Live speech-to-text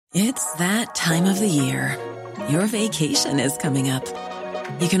It's that time of the year. Your vacation is coming up.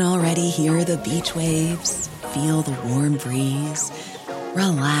 You can already hear the beach waves, feel the warm breeze,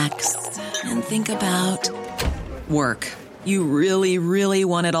 relax, and think about work. You really, really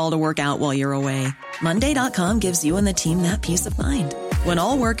want it all to work out while you're away. Monday.com gives you and the team that peace of mind. When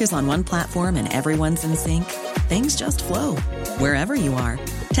all work is on one platform and everyone's in sync, things just flow. Wherever you are,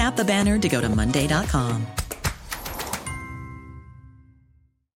 tap the banner to go to Monday.com.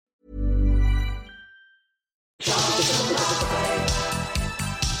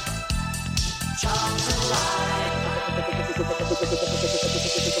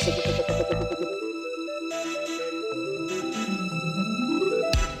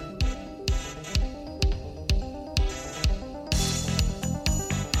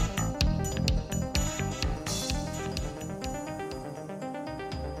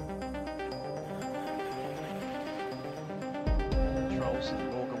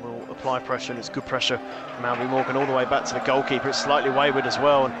 Morgan will apply pressure, and it's good pressure from Alfie Morgan all the way back to the goalkeeper. It's slightly wayward as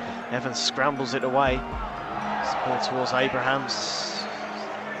well, and Evans scrambles it away. Support towards Abrahams.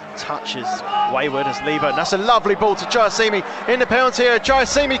 Touches wayward as Lieber, and that's a lovely ball to Jayasimi in the penalty area.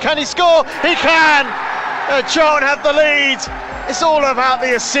 Jayasimi, can he score? He can! Charlton have the lead. It's all about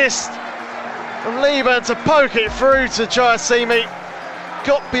the assist from Lieber to poke it through to Jayasimi.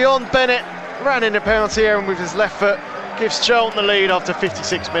 Got beyond Bennett, ran in the penalty area, and with his left foot gives Charlton the lead after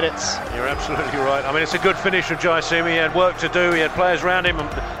 56 minutes. You're absolutely right. I mean, it's a good finish from Jayasimi. He had work to do. He had players around him,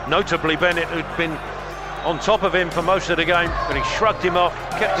 and notably Bennett, who'd been on top of him for most of the game, but he shrugged him off,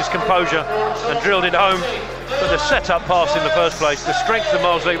 kept his composure and drilled it home. But the set-up pass in the first place, the strength of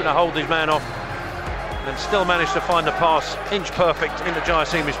Miles Lieber to hold his man off, and still managed to find the pass inch perfect into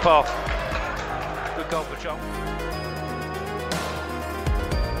Jayasimi's path. Good goal for Charlton.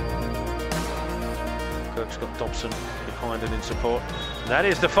 Kirk's got Dobson behind and in support. That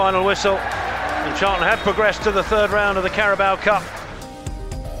is the final whistle, and Charlton have progressed to the third round of the Carabao Cup.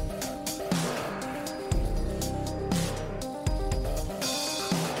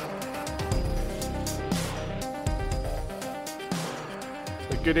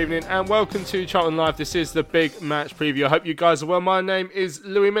 Good evening and welcome to Charlton Live. This is the big match preview. I hope you guys are well. My name is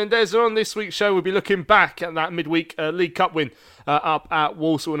Louis Mendez, and on this week's show we'll be looking back at that midweek League Cup win up at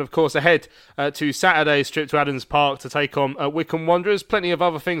Walsall, and of course ahead to Saturday's trip to Adams Park to take on Wycombe Wanderers. Plenty of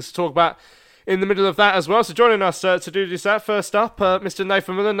other things to talk about in the middle of that as well. So joining us to do just that, first up, Mr.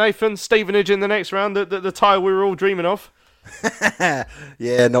 Nathan Miller. Nathan, Stevenage in the next round, the tie we were all dreaming of.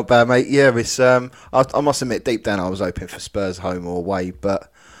 Yeah, not bad, mate. Yeah, it's I must admit, deep down I was hoping for Spurs home or away, but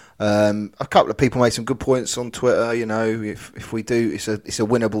a couple of people made some good points on Twitter. You know, if we do, it's a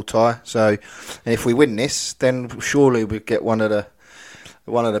winnable tie. So, and if we win this, then surely we get one of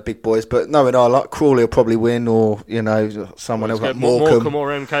the big boys. But knowing our luck, Crawley will probably win, or you know, someone else like Morecambe or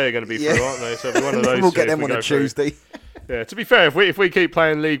MK are going to be through, aren't they? So it'll be one of those. We'll get them on a Tuesday. Yeah, to be fair, if we keep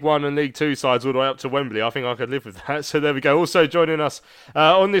playing League 1 and League 2 sides all the way up to Wembley, I think I could live with that. So there we go. Also joining us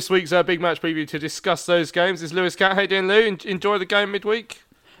on this week's big match preview to discuss those games is Lewis Cat. How you doing, Lou? Enjoy the game midweek?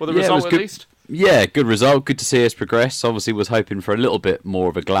 Or the result at least? Yeah, good result. Good to see us progress. Obviously was hoping for a little bit more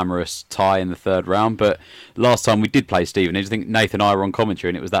of a glamorous tie in the third round, but last time we did play Stevenage, I think Nathan and I were on commentary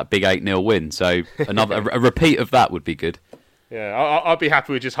and it was that big 8-0 win. So a repeat of that would be good. Yeah, I'd be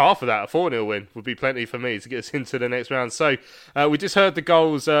happy with just half of that. A 4-0 win would be plenty for me to get us into the next round. So we just heard the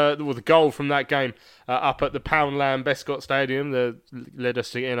goal from that game up at the Poundland Bescott Stadium that led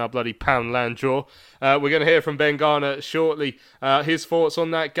us to get in our bloody Poundland draw. We're going to hear from Ben Garner shortly, his thoughts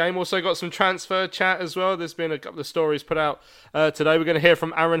on that game. Also got some transfer chat as well. There's been a couple of stories put out today. We're going to hear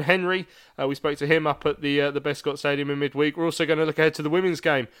from Aaron Henry. We spoke to him up at the Bescott Stadium in midweek. We're also going to look ahead to the women's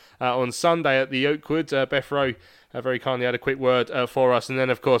game on Sunday at the Oakwood. Beth Rowe very kindly had a quick word for us, and then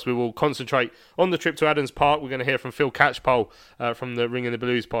of course we will concentrate on the trip to Adams Park. We're going to hear from Phil Catchpole from the Ring in the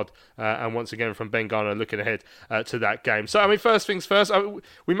Blues pod, and once again from Ben Garner looking ahead to that game. So I mean, first things first,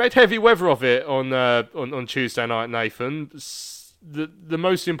 we made heavy weather of it on Tuesday night, Nathan. The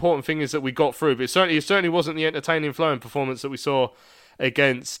most important thing is that we got through, but it certainly wasn't the entertaining flowing performance that we saw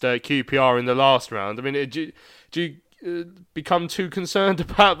against QPR in the last round. I mean, do you become too concerned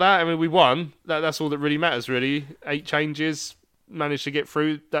about that? I mean, we won. That's all that really matters, really. 8 changes, managed to get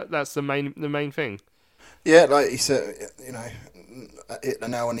through. That's the main thing. Yeah, like you said, you know, hit the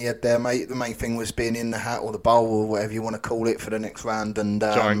nail on the head there, mate. The main thing was being in the hat or the bowl or whatever you want to call it for the next round. And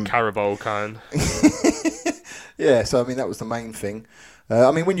giant Carabao kind. Yeah, so I mean that was the main thing. I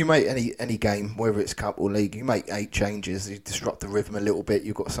mean, when you make any game, whether it's cup or league, you make 8 changes. You disrupt the rhythm a little bit.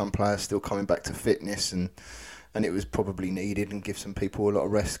 You've got some players still coming back to fitness, and and it was probably needed and give some people a lot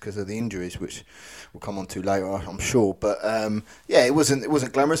of rest because of the injuries, which we'll come on to later, I'm sure. But it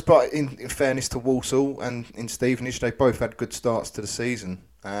wasn't glamorous. But in fairness to Walsall and in Stevenage, they both had good starts to the season.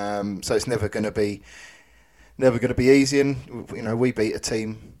 So it's never going to be easy. And we beat a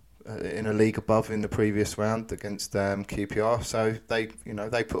team in a league above in the previous round against QPR. So they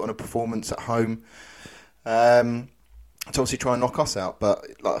put on a performance at home. To obviously try and knock us out, but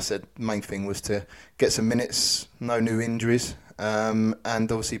like I said, the main thing was to get some minutes, no new injuries, and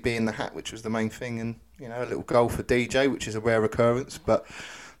obviously be in the hat, which was the main thing, and a little goal for DJ, which is a rare occurrence. But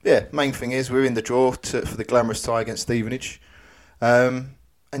yeah, main thing is we're in the draw for the glamorous tie against Stevenage, and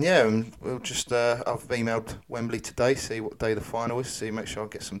we'll just I've emailed Wembley today, see what day the final is, make sure I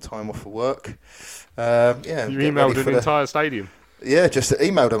get some time off of work. You emailed the entire stadium. Yeah, just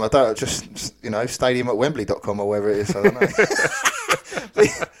emailed them. I don't stadium@wembley.com or wherever it is. I don't know.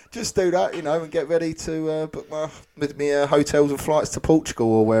 Just do that, and get ready to book my hotels and flights to Portugal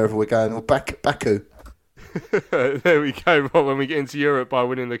or wherever we're going, or Baku. There we go. Right, when we get into Europe by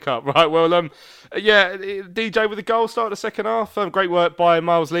winning the cup, right? Well, DJ with a goal start the second half. Great work by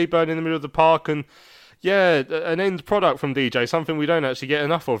Miles Leeburn in the middle of the park, and an end product from DJ. Something we don't actually get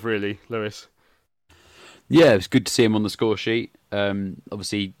enough of, really, Lewis. Yeah, it was good to see him on the score sheet.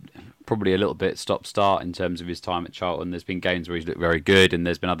 Obviously, probably a little bit stop-start in terms of his time at Charlton. There's been games where he's looked very good, and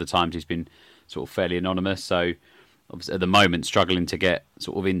there's been other times he's been sort of fairly anonymous. So, obviously, at the moment, struggling to get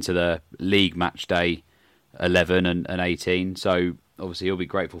sort of into the league match day 11 and 18. So, obviously, he'll be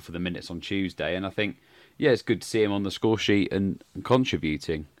grateful for the minutes on Tuesday. And I think, it's good to see him on the score sheet and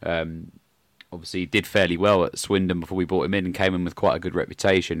contributing. Obviously, he did fairly well at Swindon before we brought him in and came in with quite a good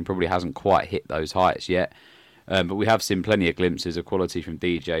reputation. Probably hasn't quite hit those heights yet. But we have seen plenty of glimpses of quality from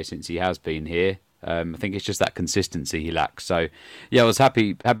DJ since he has been here. I think it's just that consistency he lacks. So, I was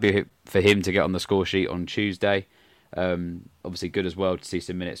happy for him to get on the score sheet on Tuesday. Obviously, good as well to see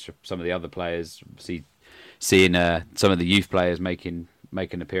some minutes from some of the other players. Seeing some of the youth players making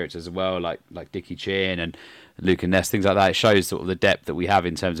appearances as well, like Dickie Chin and Luca Ness, things like that. It shows sort of the depth that we have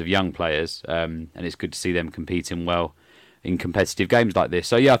in terms of young players, and it's good to see them competing well in competitive games like this.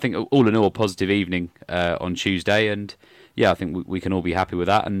 So I think all in all, a positive evening on Tuesday, and I think we can all be happy with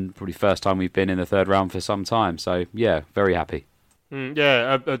that, and probably first time we've been in the third round for some time. So very happy.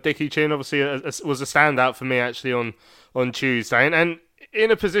 Dickie Chin obviously was a standout for me actually on Tuesday, and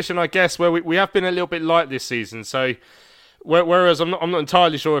in a position I guess where we have been a little bit light this season. So whereas I'm not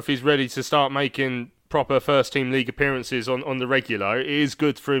entirely sure if he's ready to start making proper first team league appearances on the regular, it is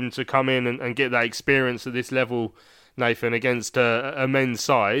good for him to come in and get that experience at this level, Nathan, against a men's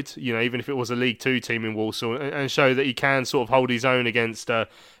side, even if it was a League Two team in Walsall, and show that he can sort of hold his own against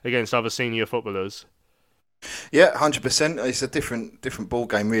other senior footballers. Yeah, 100%. It's a different ball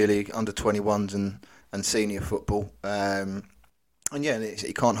game really, under 21s and senior football.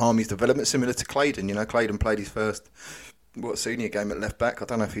 He can't harm his development, similar to Claydon. Claydon played his first senior game at left back. I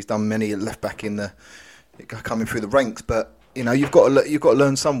don't know if he's done many at left back coming through the ranks, but you've got to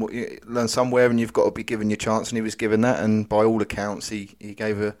learn somewhere, and you've got to be given your chance. And he was given that, and by all accounts, he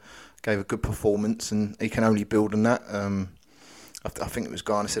gave a good performance, and he can only build on that. I think it was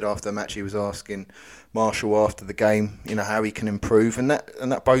Garner said after the match, he was asking Marshall after the game, how he can improve, and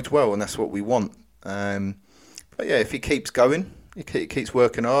that bodes well, and that's what we want. But if he keeps going, he keeps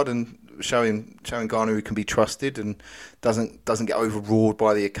working hard and showing Garner who can be trusted and doesn't get overawed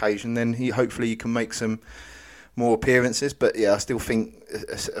by the occasion, then hopefully he can make some more appearances. But I still think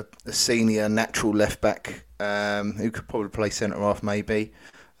a senior natural left back who could probably play centre half maybe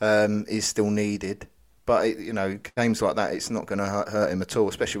is still needed. But games like that, it's not going to hurt him at all.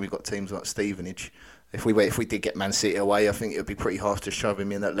 Especially we've got teams like Stevenage. If we did get Man City away, I think it would be pretty hard to shove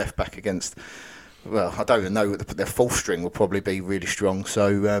him in at left back against. Well, I don't even know. Their fourth string will probably be really strong. So,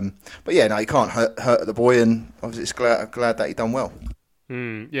 you can't hurt the boy, and obviously it's glad that he done well.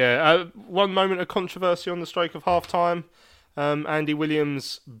 One moment of controversy on the stroke of half time. Andy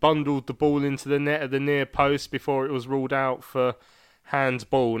Williams bundled the ball into the net at the near post before it was ruled out for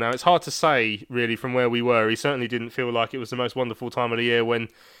handball. Now, it's hard to say, really, from where we were. He certainly didn't feel like it was the most wonderful time of the year when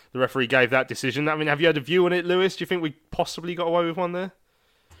the referee gave that decision. I mean, have you had a view on it, Lewis? Do you think we possibly got away with one there?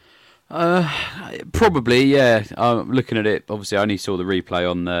 Probably, yeah. Looking at it, obviously, I only saw the replay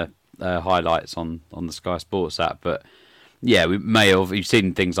on the highlights on the Sky Sports app, but yeah, we may have. You've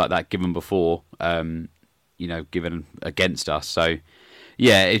seen things like that given before, given against us. So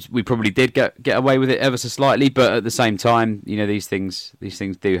yeah, we probably did get away with it ever so slightly, but at the same time, these things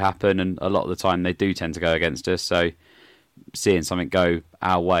do happen, and a lot of the time they do tend to go against us. So seeing something go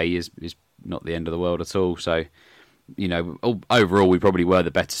our way is not the end of the world at all. So overall we probably were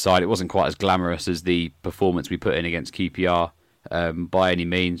the better side. It wasn't quite as glamorous as the performance we put in against QPR by any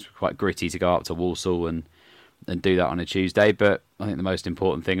means. Quite gritty to go up to Walsall and do that on a Tuesday. But I think the most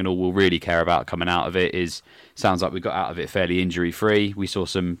important thing, and all we'll really care about coming out of it, sounds like we got out of it fairly injury free. We saw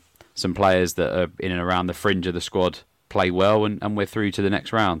some players that are in and around the fringe of the squad play well, and we're through to the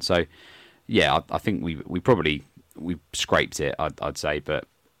next round. So yeah, I think we scraped it, I'd say, but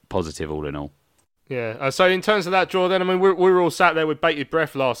positive all in all. Yeah. So in terms of that draw, then, I mean, we were all sat there with bated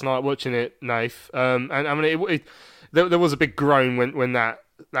breath last night watching it, Nath. And I mean, there was a big groan when that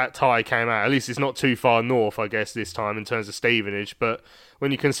tie came out. At least it's not too far north, I guess, this time in terms of Stevenage. But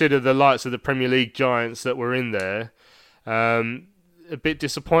when you consider the likes of the Premier League giants that were in there, a bit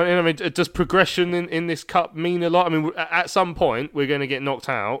disappointing. I mean, does progression in this cup mean a lot? I mean, at some point we're going to get knocked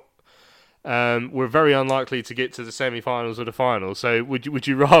out. We're very unlikely to get to the semi-finals or the finals. So would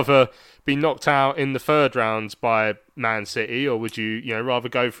you rather be knocked out in the third round by Man City, or would you rather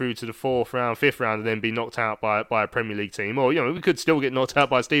go through to the fourth round, fifth round, and then be knocked out by a Premier League team? Or we could still get knocked out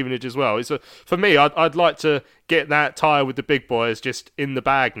by Stevenage as well. For me, I'd like to get that tie with the big boys just in the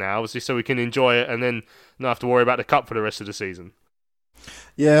bag now, obviously, so we can enjoy it and then not have to worry about the cup for the rest of the season.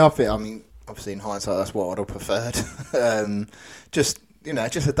 Yeah, I mean, obviously in hindsight, that's what I'd have preferred. Just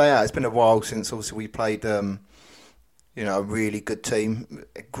a day out. It's been a while since obviously we played, a really good team.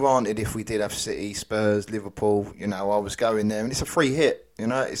 Granted, if we did have City, Spurs, Liverpool, I was going there, and it's a free hit.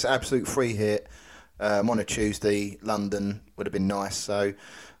 It's an absolute free hit. On a Tuesday, London would have been nice. So,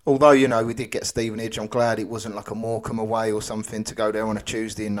 although we did get Stevenage, I'm glad it wasn't like a Morecambe away or something to go there on a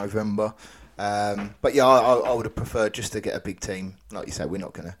Tuesday in November. But yeah, I would have preferred just to get a big team. Like you said, we're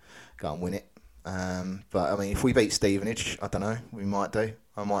not going to go and win it. But I mean, if we beat Stevenage, I don't know, we might do.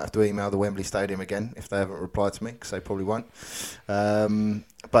 I might have to email the Wembley Stadium again if they haven't replied to me, because they probably won't.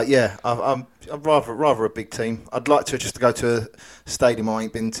 But yeah, I'd rather a big team. I'd like to just go to a stadium I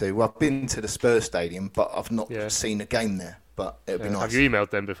ain't been to. Well, I've been to the Spurs Stadium, but I've not seen a game there. But it'd be nice. Have you emailed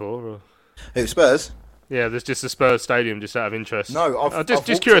them before? Or? Who, Spurs? Yeah, there's just a Spurs Stadium, just out of interest. No, I'm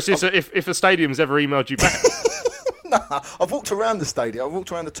just curious if a stadium's ever emailed you back. No, I've walked around the stadium. I've walked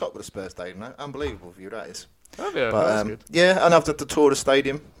around the top of the Spurs Stadium. No? Unbelievable view that is. Oh yeah, but, that's good. Yeah, and I've done the tour of the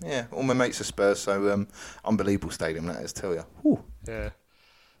stadium. Yeah, all my mates are Spurs, so unbelievable stadium that is, tell you. Whew. Yeah.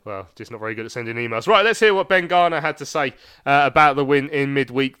 Well, just not very good at sending emails. Right, let's hear what Ben Garner had to say about the win in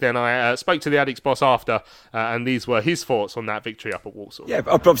midweek. Then I spoke to the Addicts boss after, and these were his thoughts on that victory up at Walsall. Yeah,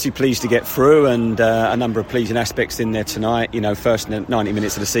 I'm obviously pleased to get through, and a number of pleasing aspects in there tonight. First 90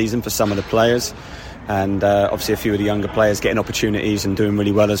 minutes of the season for some of the players, and obviously a few of the younger players getting opportunities and doing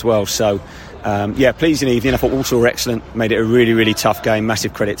really well as well. So, pleasing evening. I thought Walsall were excellent, made it a really, really tough game.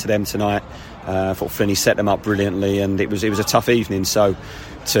 Massive credit to them tonight. I thought Flinney set them up brilliantly, and it was a tough evening. So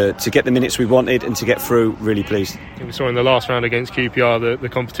to get the minutes we wanted and to get through, really pleased. We saw in the last round against QPR the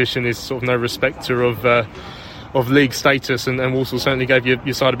competition is sort of no respecter of league status, and Walsall certainly gave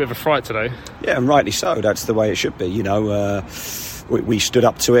your side a bit of a fright today. Yeah, and rightly so. That's the way it should be. We stood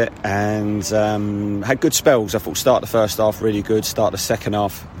up to it and had good spells. I thought start the first half really good, start the second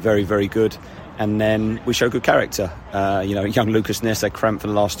half very, very good. And then we showed good character. Young Lucas Ness had cramped for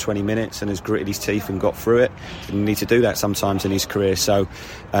the last 20 minutes and has gritted his teeth and got through it. Didn't need to do that sometimes in his career. So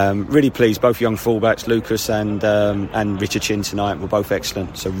really pleased. Both young fullbacks, Lucas and Richard Chin tonight, were both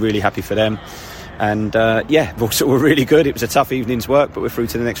excellent. So really happy for them. And Walsall were really good. It was a tough evening's work, but we're through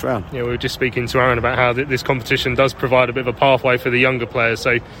to the next round. Yeah, we were just speaking to Aaron about how this competition does provide a bit of a pathway for the younger players.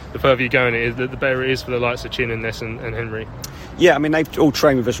 So the further you go in it, the better it is for the likes of Chin and Ness and Henry. Yeah, I mean, they've all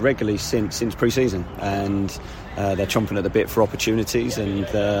trained with us regularly since pre-season, and they're chomping at the bit for opportunities. And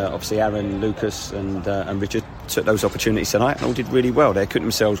obviously Aaron, Lucas and Richard took those opportunities tonight and all did really well. They acquitted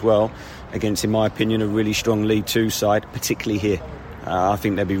themselves well against, in my opinion, a really strong League Two side, particularly here. I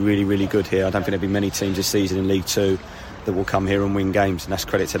think they'll be really, really good here. I don't think there'll be many teams this season in League Two that will come here and win games, and that's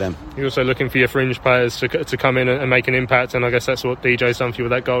credit to them. You're also looking for your fringe players to come in and make an impact, and I guess that's what DJ's done for you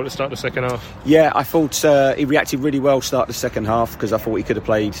with that goal at the start of the second half. Yeah, I thought he reacted really well start the second half, because I thought he could have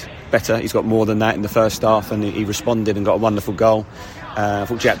played better. He's got more than that in the first half, and he responded and got a wonderful goal. I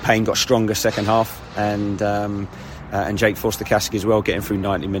thought Jack Payne got stronger second half, and Jake Forster-Cassidy as well, getting through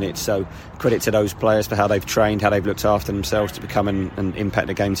 90 minutes. So credit to those players for how they've trained, how they've looked after themselves to become and impact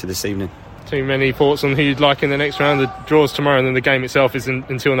the game to this evening. Too many thoughts on who you'd like in the next round? The draw's tomorrow, and then the game itself is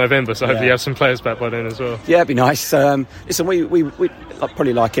until November, so hopefully you have some players back by then as well. Yeah, it'd be nice. Listen, we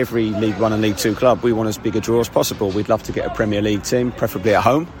probably, like every League One and League Two club, we want as big a draw as possible. We'd love to get a Premier League team, preferably at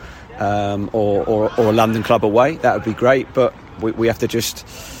home, or a London club away. That would be great, but we have to just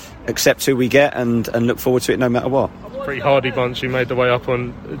accept who we get and look forward to it no matter what. pretty hardy bunch who made their way up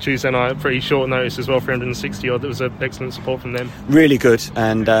on Tuesday night. Pretty short notice as well, 360 odd. It was excellent support from them. Really good,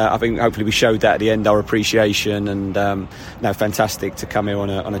 and I think hopefully we showed that at the end, our appreciation, and fantastic to come here on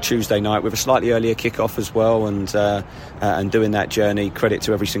a Tuesday night with a slightly earlier kick-off as well, and doing that journey. Credit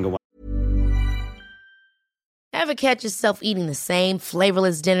to every single one. Ever catch yourself eating the same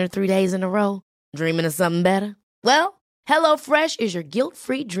flavourless dinner 3 days in a row? Dreaming of something better? Well, HelloFresh is your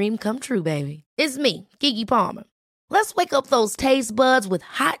guilt-free dream come true, baby. It's me, Keke Palmer. Let's wake up those taste buds with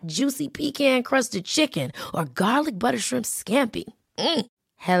hot, juicy pecan-crusted chicken or garlic butter shrimp scampi.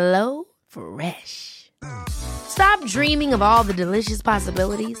 Hello Fresh. Stop dreaming of all the delicious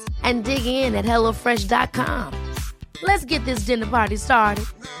possibilities and dig in at HelloFresh.com. Let's get this dinner party started.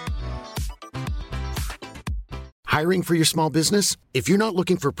 Hiring for your small business? If you're not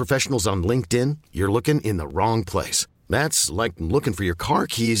looking for professionals on LinkedIn, you're looking in the wrong place. That's like looking for your car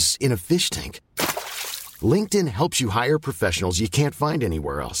keys in a fish tank. LinkedIn helps you hire professionals you can't find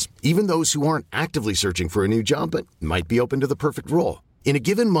anywhere else, even those who aren't actively searching for a new job but might be open to the perfect role. In a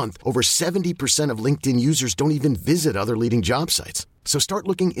given month, over 70% of LinkedIn users don't even visit other leading job sites. So start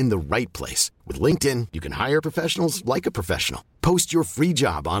looking in the right place. With LinkedIn, you can hire professionals like a professional. Post your free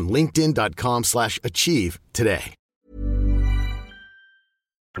job on linkedin.com/achieve today.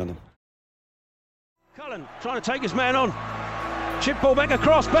 Cullen trying to take his man on. Chip ball back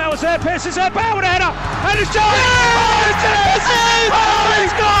across. Bowers there. Pearce is there. Bowers header. And it's Jones. Oh, it's it! Oh, he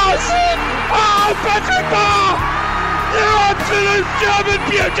scores! Oh, Patrick Barr! You absolute German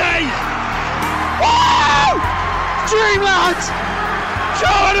beauty! Wow! Dreamland!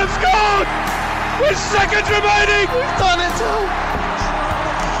 Charlotte have scored! With seconds remaining! We've done it all!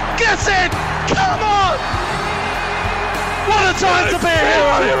 Get in! Come on! What a time to be here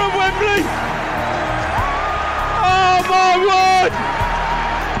at Wembley! Oh my word!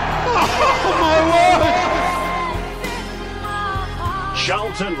 Oh my word!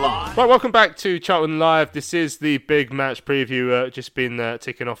 Charlton Live. Right, welcome back to Charlton Live. This is the big match preview. Just been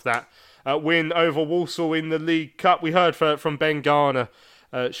ticking off that win over Walsall in the League Cup. We heard from Ben Garner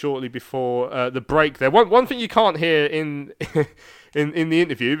shortly before the break there. One thing you can't hear in in the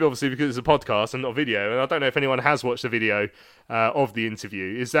interview, obviously because it's a podcast and not a video, and I don't know if anyone has watched the video of the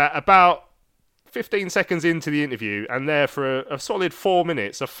interview, is that about 15 seconds into the interview, and there for a solid 4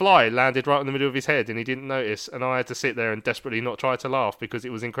 minutes, a fly landed right in the middle of his head and he didn't notice, and I had to sit there and desperately not try to laugh because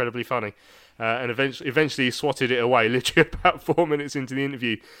it was incredibly funny. And eventually he swatted it away, literally about 4 minutes into the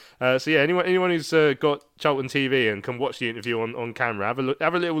interview. So yeah, anyone who's got Charlton TV and can watch the interview on camera,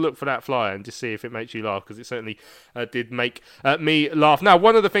 have a little look for that fly and just see if it makes you laugh, because it certainly did make me laugh. Now,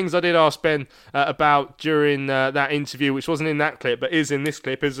 one of the things I did ask Ben about during that interview, which wasn't in that clip but is in this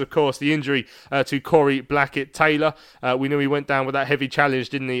clip, is of course the injury to Corey Blackett-Taylor. We knew he went down with that heavy challenge,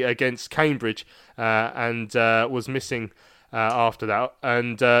 didn't he, against Cambridge, and was missing after that.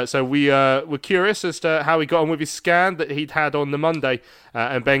 And so we were curious as to how he got on with his scan that he'd had on the Monday,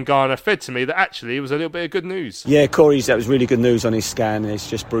 and Ben Garner fed to me that actually it was a little bit of good news. Yeah, that was really good news on his scan. It's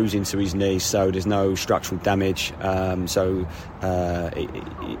just bruising to his knee, so there's no structural damage, so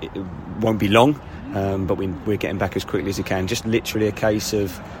it won't be long, but we're getting back as quickly as we can. Just literally a case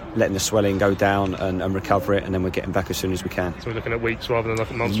of letting the swelling go down and recover it, and then we're getting back as soon as we can. So we're looking at weeks rather than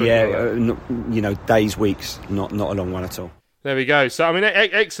like a month. Yeah, days, weeks, not a long one at all. There we go. So, I mean,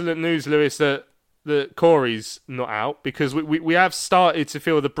 excellent news, Lewis, that Corey's not out, because we have started to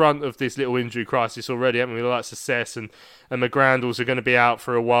feel the brunt of this little injury crisis already, haven't we? Like Success and McGrandles are going to be out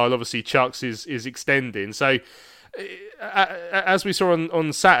for a while. Obviously, Chucks is extending. So, as we saw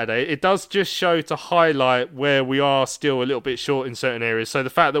on Saturday, it does just show to highlight where we are still a little bit short in certain areas. So,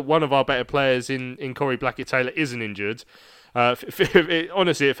 the fact that one of our better players in Corey Blackett-Taylor isn't injured,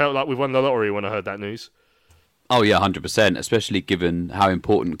 honestly, it felt like we won the lottery when I heard that news. Oh yeah, 100%, especially given how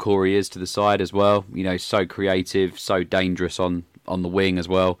important Corey is to the side as well. You know, so creative, so dangerous on the wing as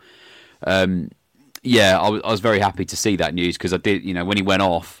well. Yeah, I was very happy to see that news, because I did, when he went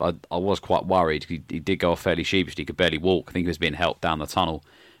off, I was quite worried. He did go off fairly sheepishly, he could barely walk. I think he was being helped down the tunnel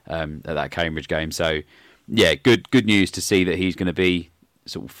at that Cambridge game. So yeah, good news to see that he's going to be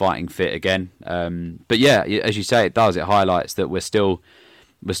sort of fighting fit again. But yeah, as you say, it highlights that we're still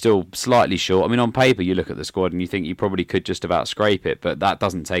slightly short. I mean, on paper, you look at the squad and you think you probably could just about scrape it, but that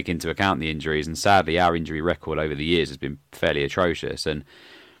doesn't take into account the injuries. And sadly, our injury record over the years has been fairly atrocious. And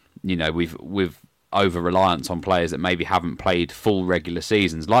we've over-reliance on players that maybe haven't played full regular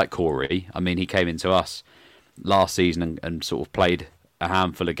seasons, like Corey. I mean, he came into us last season and sort of played a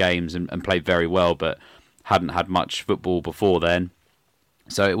handful of games and played very well, but hadn't had much football before then.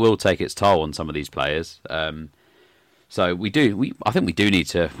 So it will take its toll on some of these players. So I think we need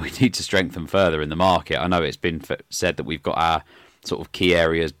to strengthen further in the market. I know it's been said that we've got our sort of key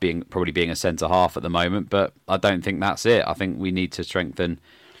areas probably being a centre half at the moment, but I don't think that's it. I think we need to strengthen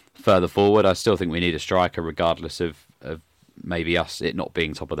further forward. I still think we need a striker, regardless of maybe it not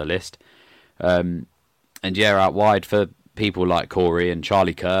being top of the list. And out wide for people like Corey and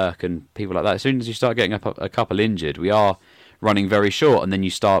Charlie Kirk and people like that. As soon as you start getting a couple injured, we are running very short, and then you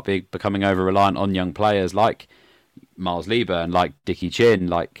start becoming over-reliant on young players like Miles Lieburn, like Dickie Chin,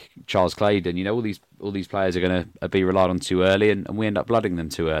 like Charles Claydon. All these players are going to be relied on too early, and we end up blooding them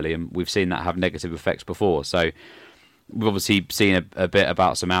too early, and we've seen that have negative effects before. So we've obviously seen a bit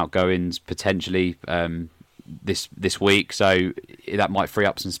about some outgoings potentially this week, so that might free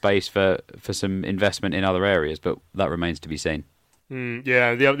up some space for some investment in other areas, but that remains to be seen.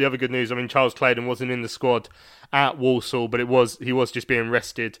 The other good news, I mean, Charles Claydon wasn't in the squad at Walsall, but he was just being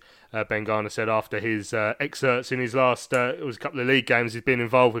rested. Ben Garner said after his excerpts in his last it was a couple of league games he's been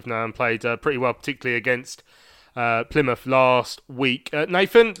involved with now, and played pretty well, particularly against Plymouth last week.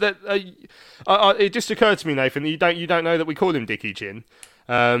 Nathan, it just occurred to me, Nathan, that you don't know that we call him Dickie Chin.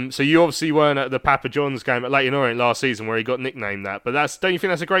 So you obviously weren't at the Papa John's game at Leyton Orient last season where he got nicknamed that. But don't you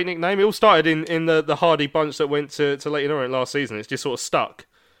think that's a great nickname? It all started in the Hardy bunch that went to Leyton Orient last season. It's just sort of stuck.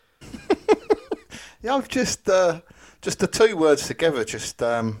 Yeah, I've just the two words together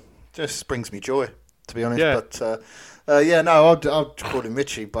just brings me joy, to be honest. Yeah. But I'll call him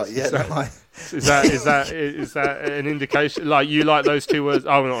Richie. But yeah, is that an indication? Like, you like those two words?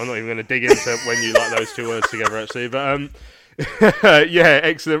 I'm not even going to dig into when you like those two words together, actually. But yeah,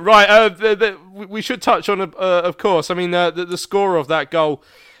 excellent. Right, we should touch on, of course. I mean, the scorer of that goal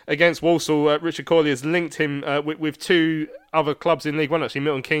against Walsall, Richard Corley, has linked him with two other clubs in League One, actually,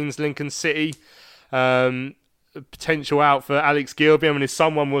 Milton Keynes, Lincoln City. Potential out for Alex Gilby. I mean, if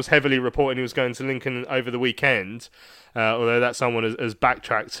someone was heavily reporting he was going to Lincoln over the weekend, although that someone has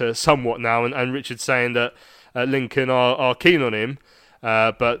backtracked somewhat now, and Richard's saying that Lincoln are keen on him.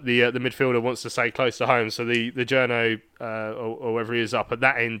 But the midfielder wants to stay close to home, so the journo or wherever he is up at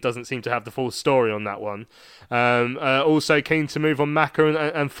that end doesn't seem to have the full story on that one. Also keen to move on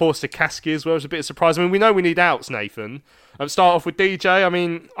Maka and Forster Kasky as well. It's a bit of a surprise. I mean, we know we need outs, Nathan. Start off with DJ. I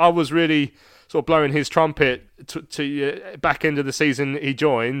mean, I was really sort of blowing his trumpet to back end of the season he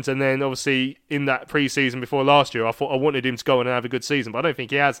joined, and then obviously in that pre-season before last year, I thought I wanted him to go on and have a good season, but I don't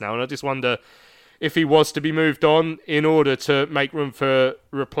think he has now, and I just wonder if he was to be moved on in order to make room for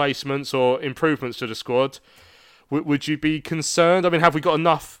replacements or improvements to the squad, would you be concerned? I mean, have we got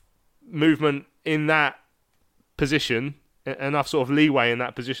enough movement in that position, enough sort of leeway in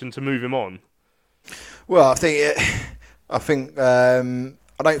that position to move him on? Well, I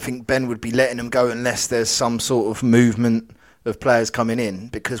don't think Ben would be letting him go unless there's some sort of movement of players coming in,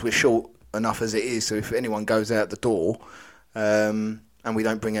 because we're short enough as it is. So if anyone goes out the door, and we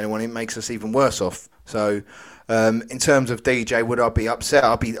don't bring anyone in, it makes us even worse off. So in terms of DJ, would I be upset?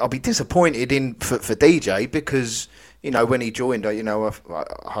 I'll be disappointed for DJ, because when he joined, I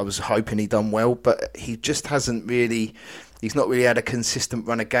was hoping he'd done well, but he just hasn't really. He's not really had a consistent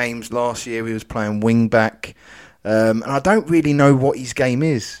run of games. Last year he was playing wing back, and I don't really know what his game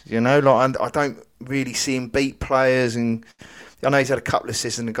is. I don't really see him beat players, and I know he's had a couple of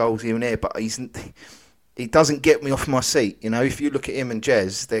assists and goals here and there, but he doesn't get me off my seat. If you look at him and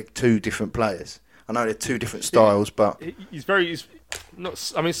Jez, they're two different players. I know they're two different styles, but he's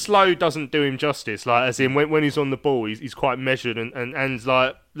not. I mean, slow doesn't do him justice. Like, as in when he's on the ball, he's quite measured and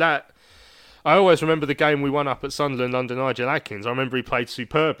like that. I always remember the game we won up at Sunderland under Nigel Adkins. I remember he played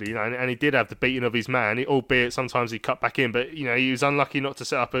superbly, and he did have the beating of his man, albeit sometimes he cut back in. But he was unlucky not to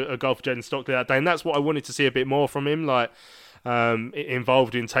set up a goal for Jayden Stockley that day, and that's what I wanted to see a bit more from him. Like.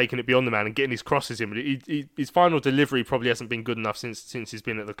 Involved in taking it beyond the man and getting his crosses in, but his final delivery probably hasn't been good enough since he's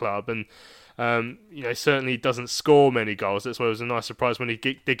been at the club, and certainly doesn't score many goals. That's why it was a nice surprise when he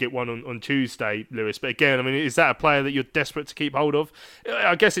did get one on Tuesday, Lewis. But again, I mean, is that a player that you're desperate to keep hold of?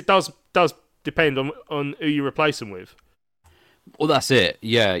 I guess it does depend on who you replace him with. Well, that's it.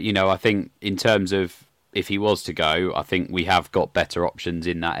 Yeah, I think in terms of if he was to go, I think we have got better options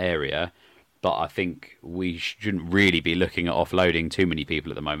in that area. But I think we shouldn't really be looking at offloading too many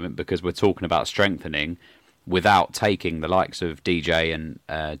people at the moment, because we're talking about strengthening without taking the likes of DJ and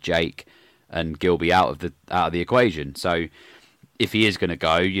Jake and Gilby out of the equation. So if he is going to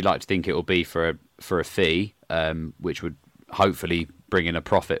go, you'd like to think it will be for a fee, which would hopefully bring in a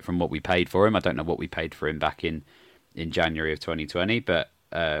profit from what we paid for him. I don't know what we paid for him back in January of 2020, but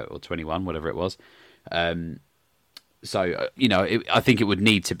or 21, whatever it was. So I think it would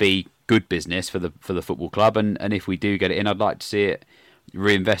need to be good business for the football club, and if we do get it in, I'd like to see it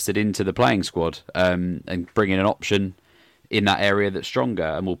reinvested into the playing squad, and bring in an option in that area that's stronger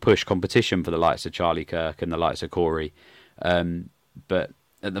and will push competition for the likes of Charlie Kirk and the likes of Corey. But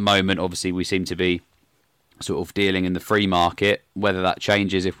at the moment, obviously, we seem to be sort of dealing in the free market. Whether that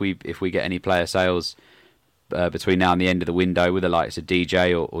changes if we get any player sales between now and the end of the window with the likes of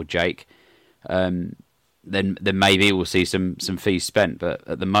DJ or Jake, then maybe we'll see some fees spent. But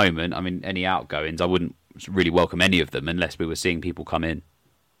at the moment, I mean, any outgoings, I wouldn't really welcome any of them unless we were seeing people come in.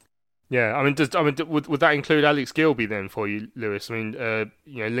 Yeah, I mean, would that include Alex Gilbey then for you, Lewis? I mean,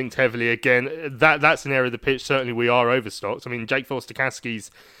 linked heavily again. That's an area of the pitch certainly we are overstocked. I mean, Jake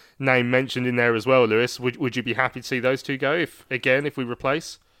Forster-Caskey's name mentioned in there as well, Lewis. Would you be happy to see those two go if we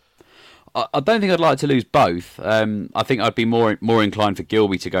replace? I don't think I'd like to lose both. I think I'd be more inclined for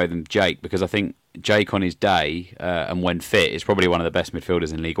Gilbey to go than Jake, because I think Jake on his day and when fit is probably one of the best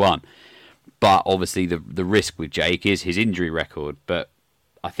midfielders in League One. But obviously the risk with Jake is his injury record. But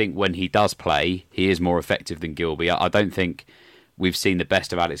I think when he does play, he is more effective than Gilbey. I don't think we've seen the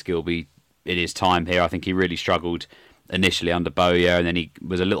best of Alex Gilbey in his time here. I think he really struggled initially under Bowyer, and then he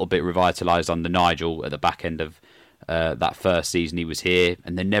was a little bit revitalised under Nigel at the back end of that first season he was here,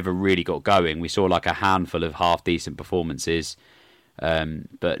 and then never really got going. We saw like a handful of half-decent performances,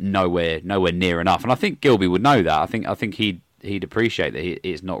 but nowhere near enough. And I think Gilbey would know that. I think he'd appreciate that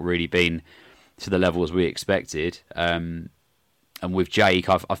it's not really been to the levels we expected. And with Jake,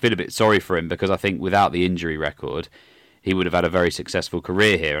 I feel a bit sorry for him, because I think without the injury record, he would have had a very successful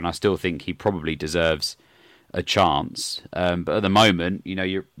career here, and I still think he probably deserves a chance. But at the moment,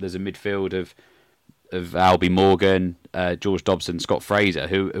 there's a midfield of Albie Morgan, George Dobson, Scott Fraser,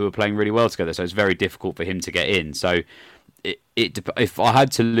 who are playing really well together. So it's very difficult for him to get in. So if I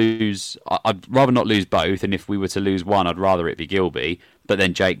had to lose, I'd rather not lose both. And if we were to lose one, I'd rather it be Gilbey. But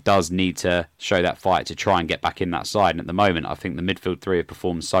then Jake does need to show that fight to try and get back in that side. And at the moment, I think the midfield three have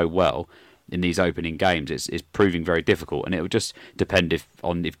performed so well in these opening games. It's proving very difficult. And it would just depend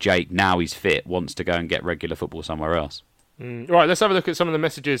if Jake, now he's fit, wants to go and get regular football somewhere else. Right, let's have a look at some of the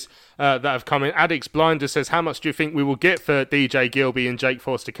messages that have come in. Addicts Blinder says, how much do you think we will get for DJ Gilbey and Jake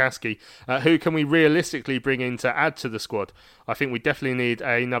Forster-Caskey? Who can we realistically bring in to add to the squad? I think we definitely need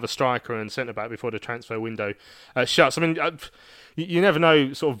another striker and centre-back before the transfer window shuts. I mean, you never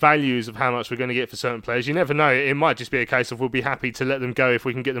know sort of values of how much we're going to get for certain players. You never know. It might just be a case of we'll be happy to let them go if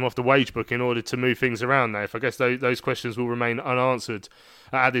we can get them off the wage book in order to move things around there. I guess those questions will remain unanswered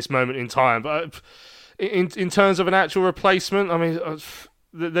at this moment in time. But in terms of an actual replacement, I mean,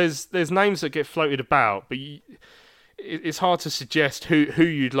 there's names that get floated about, but it's hard to suggest who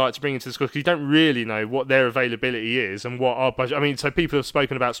you'd like to bring into the squad, because you don't really know what their availability is and what our budget. I mean, so people have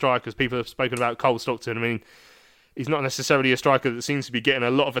spoken about strikers, people have spoken about Cole Stockton. I mean, he's not necessarily a striker that seems to be getting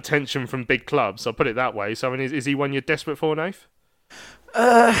a lot of attention from big clubs, I'll put it that way. So, I mean, is he one you're desperate for, Nath?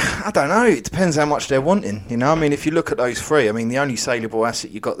 I don't know. It depends how much they're wanting. I mean, if you look at those three, I mean, the only saleable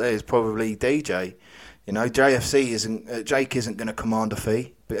asset you got there is probably DJ. Jake isn't going to command a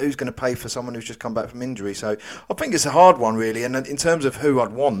fee, but who's going to pay for someone who's just come back from injury? So I think it's a hard one, really. And in terms of who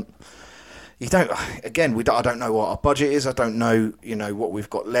I'd want, I don't know what our budget is. I don't know, what we've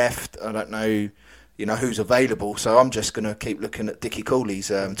got left. I don't know, who's available. So I'm just going to keep looking at Dickie Cooley's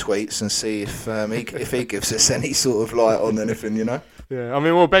tweets and see if he gives us any sort of light on anything, Yeah, I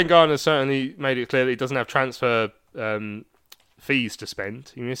mean, well, Ben Garner certainly made it clear that he doesn't have transfer fees to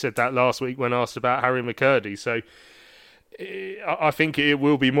spend. He said that last week when asked about Harry McCurdy. So I think it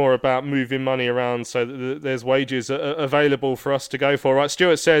will be more about moving money around so that there's wages available for us to go for. Right,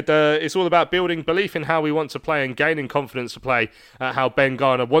 Stuart said it's all about building belief in how we want to play and gaining confidence to play how Ben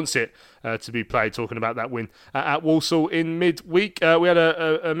Garner wants it to be played, talking about that win at Walsall in midweek. We had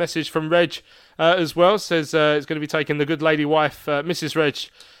a message from Reg as well. Says it's going to be taking the good lady wife, Mrs. Reg,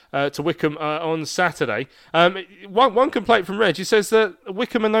 to Wickham on Saturday. One complaint from Reg, he says that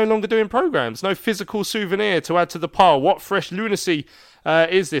Wickham are no longer doing programmes, no physical souvenir to add to the pile. What fresh lunacy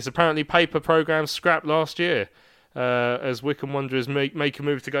is this? Apparently paper programmes scrapped last year as Wickham Wanderers make a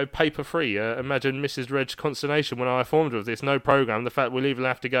move to go paper free. Imagine Mrs. Reg's consternation when I informed her of this. No programme, the fact we'll either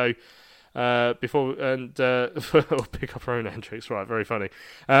have to go before and or pick up our own entrance. Right, very funny.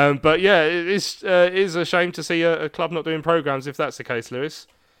 But yeah, it is a shame to see a club not doing programmes if that's the case, Lewis.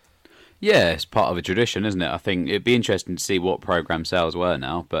 Yeah, it's part of a tradition, isn't it? I think it'd be interesting to see what programme sales were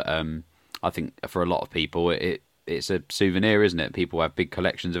now, but I think for a lot of people it's a souvenir, isn't it? People have big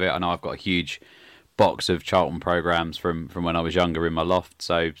collections of it. I know I've got a huge box of Charlton programmes from when I was younger in my loft,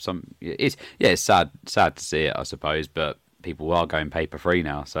 so it's sad to see it, I suppose, but people are going paper free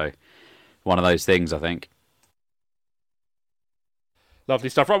now, so one of those things, I think. Lovely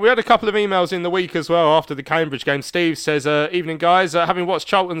stuff. Right, we had a couple of emails in the week as well after the Cambridge game. Steve says, evening guys, having watched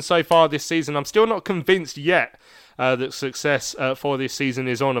Charlton so far this season, I'm still not convinced yet that success for this season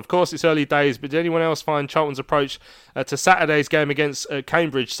is on. Of course, it's early days, but did anyone else find Charlton's approach to Saturday's game against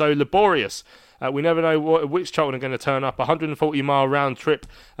Cambridge so laborious? We never know which Charlton are going to turn up. A 140-mile round trip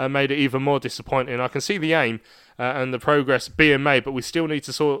made it even more disappointing. I can see the aim and the progress being made, but we still need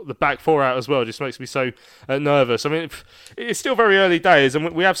to sort the back four out as well. It just makes me so nervous. I mean, it's still very early days, and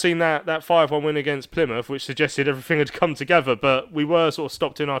we have seen that 5-1 win against Plymouth, which suggested everything had come together, but we were sort of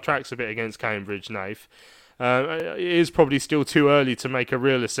stopped in our tracks a bit against Cambridge, Nath. It is probably still too early to make a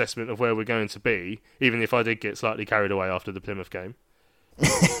real assessment of where we're going to be, even if I did get slightly carried away after the Plymouth game.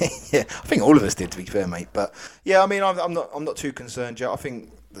 Yeah, I think all of us did, to be fair, mate. But yeah, I mean, I'm not too concerned yet. I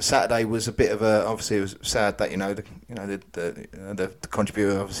think the Saturday was a bit of a. Obviously, it was sad that the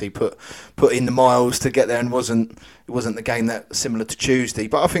contributor obviously put in the miles to get there, and it wasn't the game that similar to Tuesday.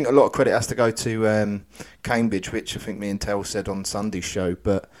 But I think a lot of credit has to go to Cambridge, which I think me and Tel said on Sunday's show.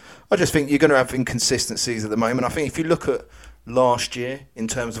 But I just think you're going to have inconsistencies at the moment. I think if you look at last year in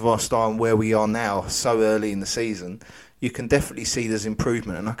terms of our style and where we are now, so early in the season, you can definitely see there's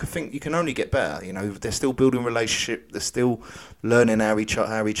improvement, and I think you can only get better. You know, they're still building relationship, they're still learning how each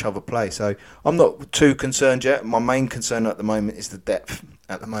other play. So I'm not too concerned yet. My main concern at the moment is the depth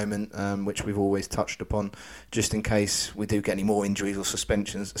at the moment, which we've always touched upon, just in case we do get any more injuries or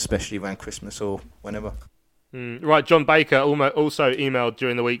suspensions, especially around Christmas or whenever. Right, John Baker also emailed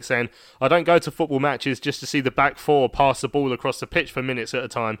during the week saying, I don't go to football matches just to see the back four pass the ball across the pitch for minutes at a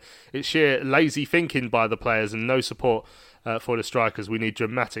time. It's sheer lazy thinking by the players and no support for the strikers. We need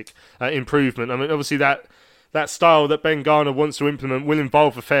dramatic improvement. I mean, obviously that style that Ben Garner wants to implement will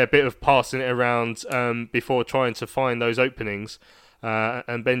involve a fair bit of passing it around before trying to find those openings.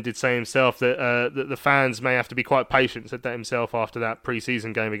 And Ben did say himself that the fans may have to be quite patient, said that himself after that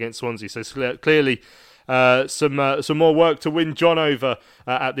pre-season game against Swansea. So clearly some more work to win John over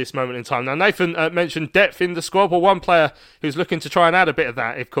at this moment in time. Now, Nathan mentioned depth in the squad. Well, one player who's looking to try and add a bit of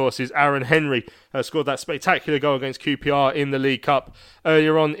that, of course, is Aaron Henry. Scored that spectacular goal against QPR in the League Cup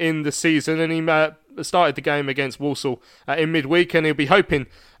earlier on in the season, and he started the game against Walsall in midweek, and he'll be hoping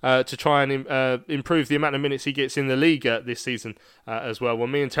to try and improve the amount of minutes he gets in the league this season as well.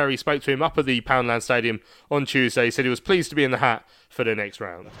 When me and Terry spoke to him up at the Poundland Stadium on Tuesday, he said he was pleased to be in the hat for the next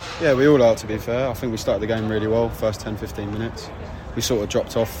round. Yeah, we all are, to be fair. I think we started the game really well, first 10-15 minutes. We sort of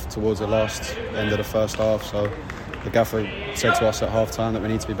dropped off towards the end of the first half, so the gaffer said to us at half-time that we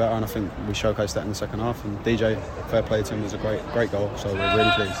need to be better, and I think we showcased that in the second half, and DJ, fair play to him, was a great goal, so we're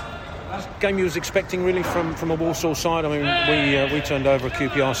really pleased. Game you was expecting really from a Walsall side? I mean, we turned over a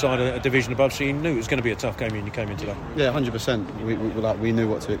QPR side, a division above, so you knew it was going to be a tough game when you came in today. Yeah, 100%. We knew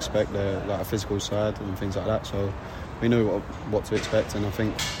what to expect. They're like a physical side and things like that, so we knew what to expect, and I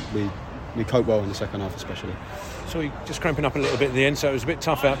think we coped well in the second half especially. So you just cramping up a little bit in the end, so it was a bit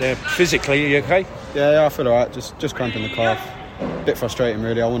tough out there physically. Are you okay? Yeah, I feel alright. Just cramping the calf. A bit frustrating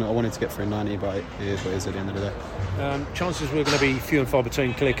really. I wanted to get through 90, but it is what it is at the end of the day. Chances were going to be few and far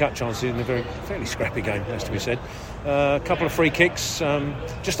between, clear-cut chances in a fairly scrappy game, has to be said. A couple of free kicks,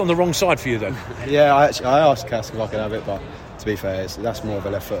 just on the wrong side for you though. Yeah, I asked Cass if I could have it, but to be fair, that's more of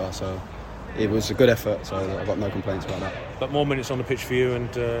a left footer, so it was a good effort, so I've got no complaints about that. But more minutes on the pitch for you,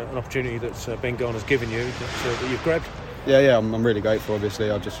 and an opportunity that Ben Garner's given you that you've grabbed. Yeah, I'm really grateful.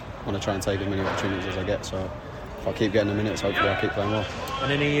 Obviously, I just want to try and take as many opportunities as I get, so if I keep getting the minutes, hopefully I'll keep playing well.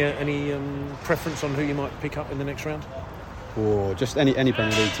 And any preference on who you might pick up in the next round? Or just any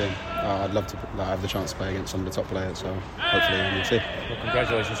Premier League team. I'd love to have the chance to play against some of the top players, so hopefully we'll see. Well,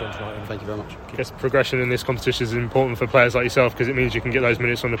 congratulations on tonight. Thank you very much. I guess progression in this competition is important for players like yourself, because it means you can get those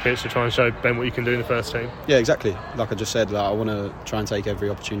minutes on the pitch to try and show Ben what you can do in the first team. Yeah, exactly. Like I just said, I want to try and take every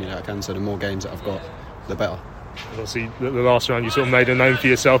opportunity that I can, so the more games that I've got, the better. Obviously, the last round you sort of made a name for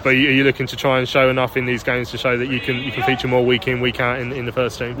yourself, but are you looking to try and show enough in these games to show that you can feature more week in, week out in the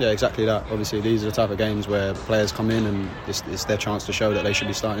first team? Yeah, exactly that. Obviously, these are the type of games where players come in and it's their chance to show that they should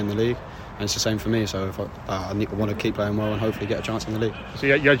be starting in the league, and it's the same for me. So if I want to keep playing well and hopefully get a chance in the league. So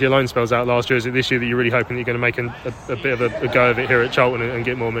you had your loan spells out last year. Is it this year that you're really hoping that you're going to make a bit of a go of it here at Charlton and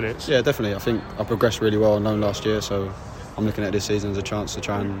get more minutes? Yeah, definitely. I think I progressed really well on loan last year, so I'm looking at this season as a chance to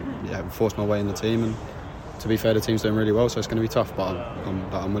try and force my way in the team. And to be fair, the team's doing really well, so it's going to be tough, but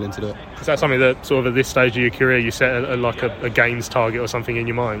I'm willing to do it. Is that something that sort of at this stage of your career you set a games target or something in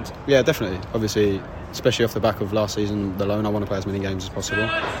your mind? Yeah, definitely. Obviously, especially off the back of last season, the loan. I want to play as many games as possible,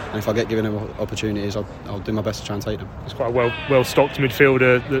 and if I get given opportunities, I'll do my best to try and take them. It's quite a well stocked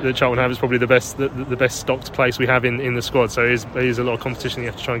midfielder that Charlton have. It's probably the best stocked place we have in the squad. So there is a lot of competition you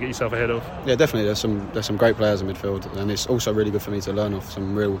have to try and get yourself ahead of. Yeah, definitely. There's some great players in midfield, and it's also really good for me to learn off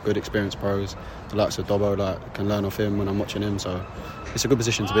some real good experienced pros, the likes of Dobbo. I can learn off him when I'm watching him. So it's a good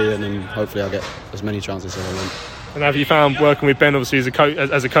position to be in, and hopefully I'll get as many chances as I want. And have you found working with Ben? Obviously,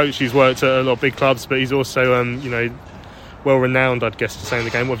 as a coach, he's worked at a lot of big clubs, but he's also, well renowned, I'd guess, to say in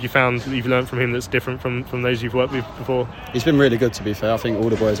the game. What have you found that you've learned from him that's different from those you've worked with before? He's been really good, to be fair. I think all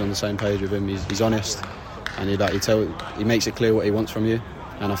the boys are on the same page with him. He's honest, and he makes it clear what he wants from you.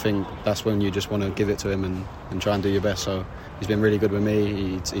 And I think that's when you just want to give it to him and try and do your best. So he's been really good with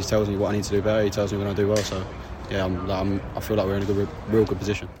me. He tells me what I need to do better. He tells me when I do well. So yeah, I feel like we're in a real good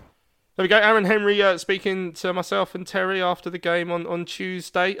position. There we go. Aaron Henry speaking to myself and Terry after the game on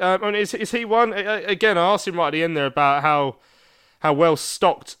Tuesday. Is he one? Again, I asked him right at the end there about how well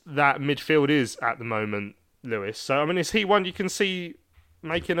stocked that midfield is at the moment, Lewis. So, is he one you can see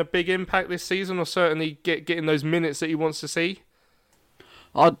making a big impact this season, or certainly getting those minutes that he wants to see?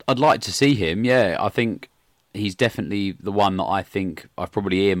 I'd like to see him, yeah. I think he's definitely the one that I think I've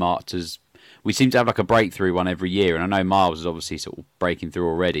probably earmarked as... We seem to have like a breakthrough one every year, and I know Miles is obviously sort of breaking through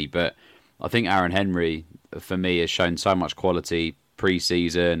already, but I think Aaron Henry, for me, has shown so much quality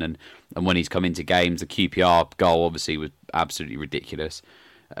pre-season, and when he's come into games, the QPR goal obviously was absolutely ridiculous.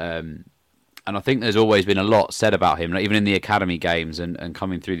 And I think there's always been a lot said about him, like even in the academy games and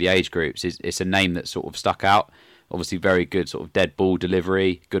coming through the age groups. It's a name that sort of stuck out. Obviously very good sort of dead ball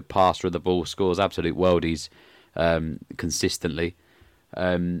delivery, good passer of the ball, scores absolute worldies consistently.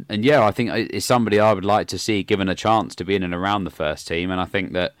 And yeah, I think it's somebody I would like to see given a chance to be in and around the first team. And I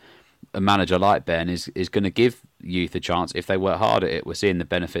think that a manager like Ben is going to give youth a chance if they work hard at it. We're seeing the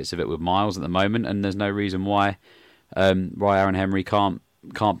benefits of it with Miles at the moment, and there's no reason why Aaron Henry can't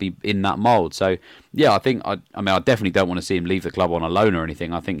be in that mould. So yeah, I think I definitely don't want to see him leave the club on a loan or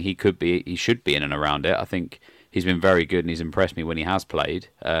anything. I think he should be in and around it. I think he's been very good and he's impressed me when he has played.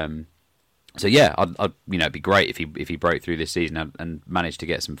 So yeah, I'd it'd be great if he broke through this season and managed to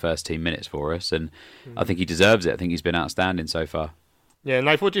get some first team minutes for us, and I think he deserves it. I think he's been outstanding so far. Yeah,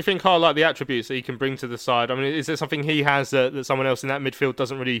 Nath, what do you think are like the attributes that he can bring to the side? Is there something he has that someone else in that midfield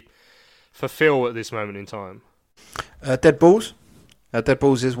doesn't really fulfil at this moment in time? Dead balls. Dead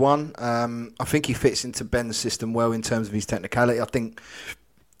balls is one. I think he fits into Ben's system well in terms of his technicality. I think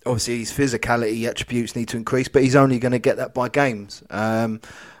obviously his physicality attributes need to increase, but he's only going to get that by games.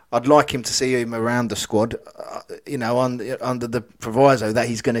 I'd like him to see him around the squad, under the proviso that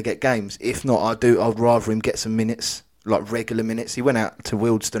he's going to get games. If not, I'd rather him get some minutes, like regular minutes. He went out to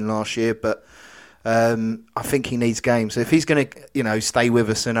Wealdstone last year, but I think he needs games. So if he's going to, stay with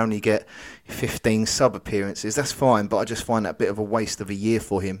us and only get 15 sub appearances, that's fine. But I just find that a bit of a waste of a year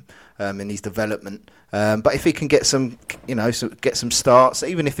for him in his development. But if he can get some, get some starts,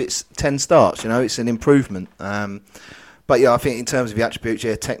 even if it's 10 starts, it's an improvement. But yeah, I think in terms of the attributes,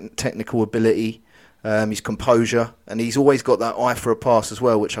 technical ability, his composure, and he's always got that eye for a pass as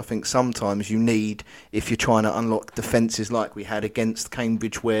well, which I think sometimes you need if you're trying to unlock defences like we had against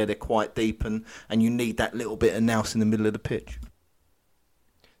Cambridge, where they're quite deep, and you need that little bit of nous in the middle of the pitch.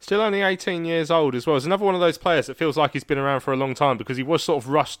 Still only 18 years old as well. He's another one of those players that feels like he's been around for a long time, because he was sort of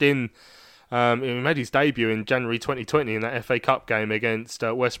rushed in. He made his debut in January 2020 in that FA Cup game against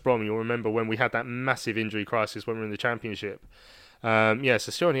West Brom. You'll remember when we had that massive injury crisis when we were in the Championship. So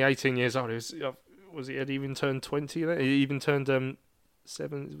still only 18 years old. He had even turned 20 then? He even turned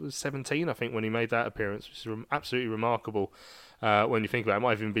 17, I think, when he made that appearance, which is absolutely remarkable when you think about it. It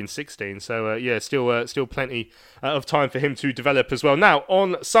might have even been 16. So, still plenty of time for him to develop as well. Now,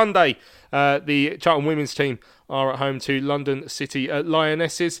 on Sunday, the Charlton women's team are at home to London City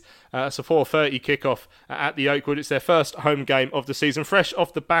Lionesses. It's a 4:30 kickoff at the Oakwood. It's their first home game of the season, fresh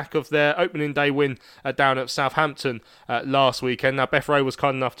off the back of their opening day win down at Southampton last weekend. Now, Beth Rowe was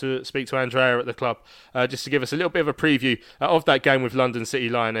kind enough to speak to Andrea at the club just to give us a little bit of a preview of that game with London City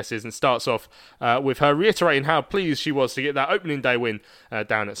Lionesses, and starts off with her reiterating how pleased she was to get that opening day win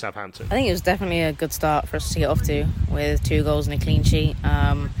down at Southampton. I think it was definitely a good start for us to get off to, with 2 goals and a clean sheet.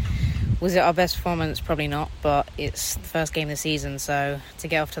 Was it our best performance? Probably not, but it's the first game of the season, so to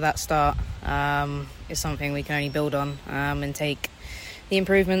get off to that start is something we can only build on and take the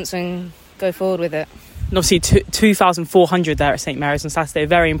improvements and go forward with it. And obviously 2,400 there at St Mary's on Saturday,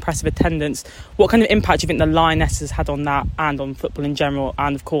 very impressive attendance. What kind of impact do you think the Lionesses had on that and on football in general,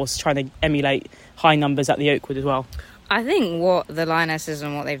 and of course trying to emulate high numbers at the Oakwood as well? I think what the Lionesses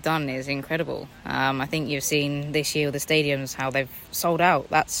and what they've done is incredible. I think you've seen this year with the stadiums how they've sold out.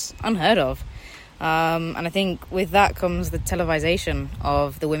 That's unheard of. And I think with that comes the televisation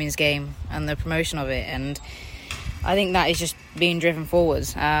of the women's game and the promotion of it. And I think that is just being driven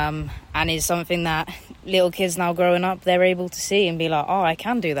forwards, and is something that little kids now growing up, they're able to see and be like, oh, I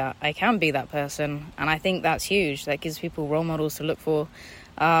can do that. I can be that person. And I think that's huge. That gives people role models to look for.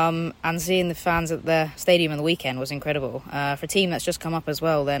 And seeing the fans at the stadium on the weekend was incredible. For a team that's just come up as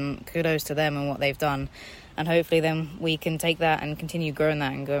well, then kudos to them and what they've done. And hopefully then we can take that and continue growing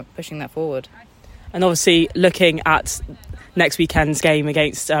that and pushing that forward. And obviously looking at last weekend's game,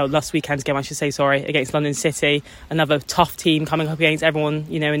 against London City, another tough team coming up against everyone,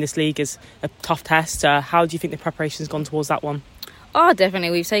 in this league is a tough test. How do you think the preparation's gone towards that one? Oh,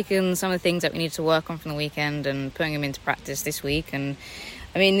 definitely. We've taken some of the things that we need to work on from the weekend and putting them into practice this week. And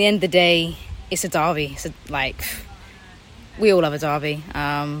I mean, at the end of the day, it's a derby. We all have a derby.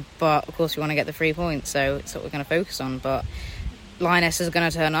 But of course we want to get the 3 points. So it's what we're going to focus on. But Lionesses are going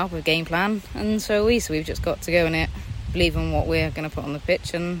to turn up with game plan, and so are we. So we've just got to go in it, believe in what we're going to put on the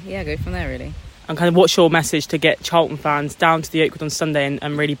pitch, and go from there, really. And kind of what's your message to get Charlton fans down to the Oakwood on Sunday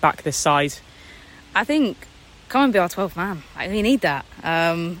and really back this side? I think come and be our 12th man. We need that.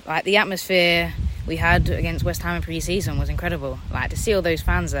 The atmosphere we had against West Ham in pre-season was incredible. To see all those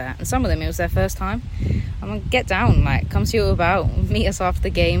fans there, and some of them it was their first time. Get down, come see what we're about, meet us after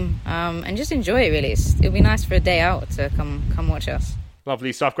the game, and just enjoy it. Really, it'll be nice for a day out to come watch us.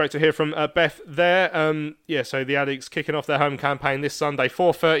 Lovely stuff. Great to hear from Beth there. So the Addicts kicking off their home campaign this Sunday,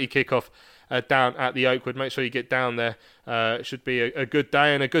 4:30 kickoff down at the Oakwood. Make sure you get down there. It should be a good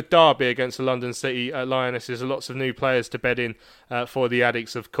day and a good derby against the London City Lionesses. Lots of new players to bed in for the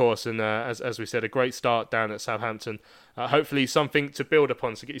Addicts, of course. And as we said, a great start down at Southampton. Hopefully something to build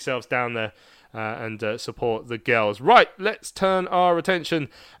upon. So get yourselves down there and support the girls. Right, let's turn our attention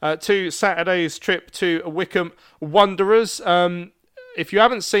to Saturday's trip to Wycombe Wanderers. If you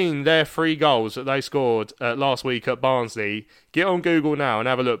haven't seen their 3 goals that they scored last week at Barnsley, get on Google now and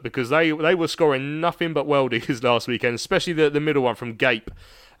have a look, because they were scoring nothing but worldies last weekend, especially the middle one from Gape.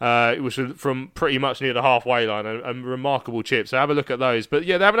 It was from pretty much near the halfway line, a remarkable chip. So have a look at those. But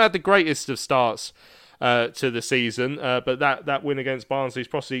yeah, they haven't had the greatest of starts to the season, but that win against Barnsley is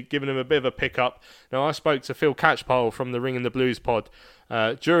possibly giving them a bit of a pick-up. Now, I spoke to Phil Catchpole from the Ring and the Blues pod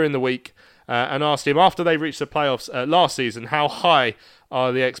during the week, and asked him, after they reached the playoffs last season, how high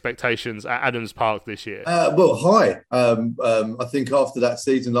are the expectations at Adams Park this year? High. I think after that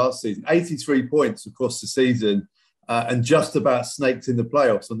season last season, 83 points across the season, and just about snaked in the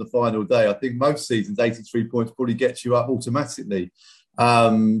playoffs on the final day. I think most seasons, 83 points probably gets you up automatically.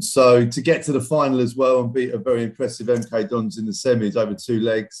 So to get to the final as well and beat a very impressive MK Dons in the semis over 2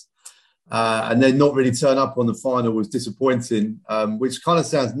 legs, and then not really turn up on the final was disappointing, which kind of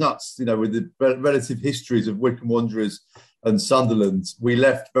sounds nuts, with the relative histories of Wycombe Wanderers and Sunderland. We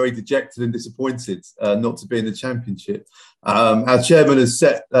left very dejected and disappointed not to be in the Championship. Our chairman has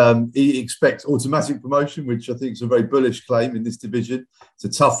said he expects automatic promotion, which I think is a very bullish claim in this division. It's a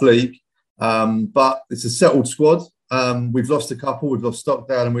tough league, but it's a settled squad. We've lost a couple. We've lost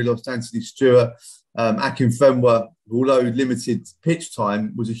Stockdale and we lost Anthony Stewart. Akinfenwa, although limited pitch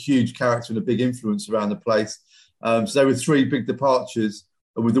time, was a huge character and a big influence around the place. So there were 3 big departures.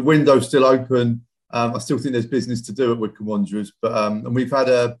 With the window still open, I still think there's business to do at Wycombe Wanderers. But and we've had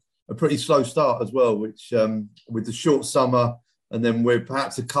a pretty slow start as well, which with the short summer, and then we're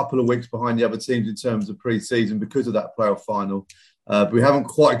perhaps a couple of weeks behind the other teams in terms of pre-season because of that playoff final. But we haven't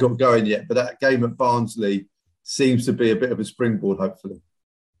quite got going yet. But that game at Barnsley seems to be a bit of a springboard, hopefully.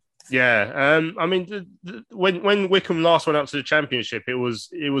 Yeah, when Wycombe last went up to the Championship, it was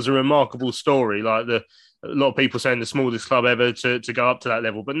a remarkable story. A lot of people saying the smallest club ever to go up to that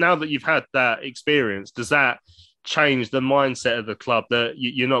level. But now that you've had that experience, does that change the mindset of the club that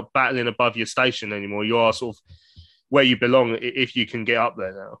you're not battling above your station anymore? You are sort of where you belong if you can get up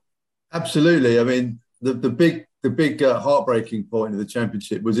there now. Absolutely. I mean, the big heartbreaking point of the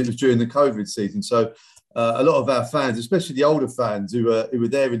Championship was during the COVID season. So a lot of our fans, especially the older fans who were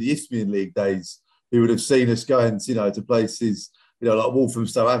there in the Isthmian League days, who would have seen us going, to places, like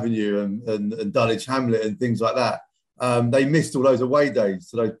Walthamstow Avenue and Dulwich Hamlet and things like that. They missed all those away days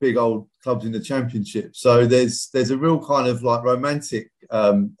to those big old clubs in the Championship. So there's a real kind of romantic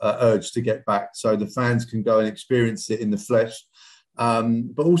urge to get back, so the fans can go and experience it in the flesh.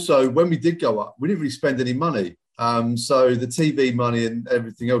 But also, when we did go up, we didn't really spend any money. So the TV money and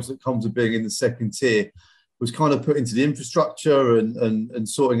everything else that comes with being in the second tier was kind of put into the infrastructure and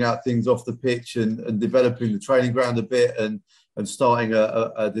sorting out things off the pitch and developing the training ground a bit and starting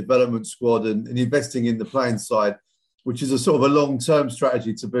a development squad and investing in the playing side, which is a sort of a long-term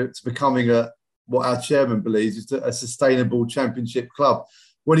strategy to becoming what our chairman believes is a sustainable Championship club.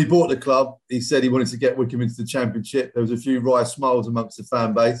 when he bought the club, he said he wanted to get Wycombe into the Championship. There was a few wry smiles amongst the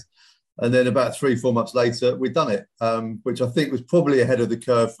fan base. And then about 3-4 months later, we'd done it, which I think was probably ahead of the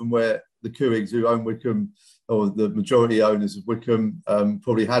curve from where the Couigs, who own Wycombe, or the majority owners of Wycombe,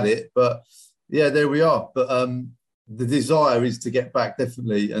 probably had it. But yeah, there we are. But the desire is to get back,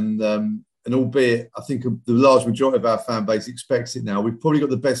 definitely. And albeit, I think the large majority of our fan base expects it now. We've probably got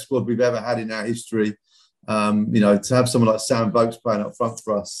the best squad we've ever had in our history. To have someone like Sam Vokes playing up front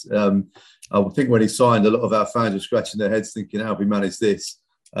for us, I think when he signed, a lot of our fans were scratching their heads thinking, how have we managed this?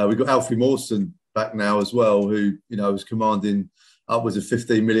 We've got Alfie Mawson back now as well, who, was commanding upwards of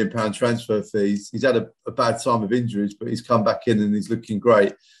 £15 million transfer fees. He's had a bad time of injuries, but he's come back in and he's looking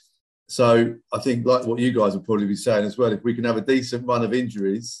great. So I think, like what you guys will probably be saying as well, if we can have a decent run of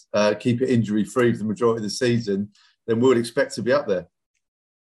injuries, keep it injury-free for the majority of the season, then we would expect to be up there.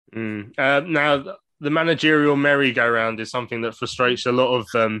 Now, the managerial merry-go-round is something that frustrates a lot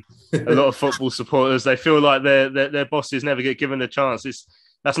of football supporters. They feel like their bosses never get given a chance.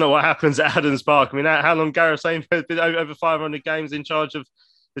 That's not what happens at Adams Park. I mean, how long Gareth Sainsbury has been over 500 games in charge of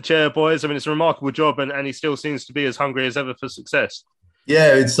the chair boys? I mean, it's a remarkable job, and he still seems to be as hungry as ever for success.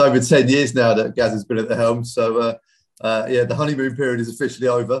 Yeah, it's over 10 years now that Gaz has been at the helm. So, the honeymoon period is officially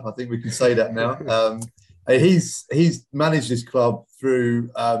over. I think we can say that now. He's managed this club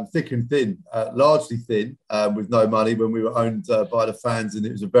through thick and thin, largely thin, with no money when we were owned by the fans, and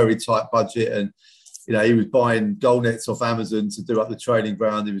it was a very tight budget. And he was buying goal nets off Amazon to do up the training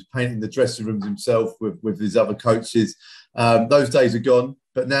ground. He was painting the dressing rooms himself with his other coaches. Those days are gone.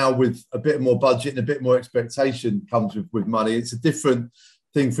 But now with a bit more budget and a bit more expectation comes with money. It's a different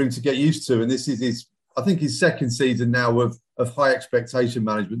thing for him to get used to. And this is his second season now of high expectation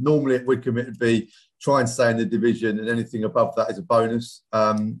management. Normally at Wycombe, it would be try and stay in the division, and anything above that is a bonus.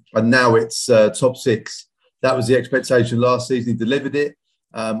 And now it's top six. That was the expectation last season. He delivered it.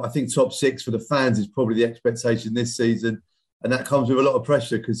 I think top six for the fans is probably the expectation this season. And that comes with a lot of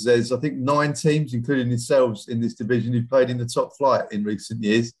pressure because there's, I think, 9 teams, including yourselves, in this division who've played in the top flight in recent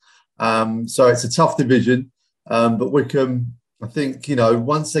years. So it's a tough division. But Wycombe, I think,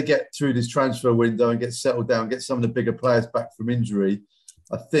 once they get through this transfer window and get settled down, get some of the bigger players back from injury,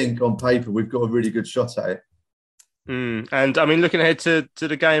 I think on paper we've got a really good shot at it. And I mean, looking ahead to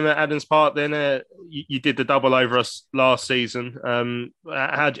the game at Adams Park, then you did the double over us last season.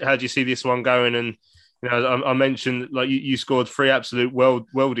 How do you see this one going? And I mentioned like you scored 3 absolute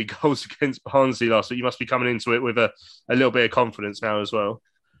worldy goals against Barnsley last week. You must be coming into it with a little bit of confidence now as well.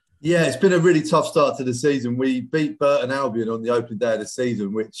 Yeah, it's been a really tough start to the season. We beat Burton Albion on the opening day of the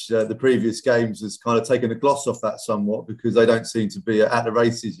season, which the previous games has kind of taken the gloss off that somewhat because they don't seem to be at the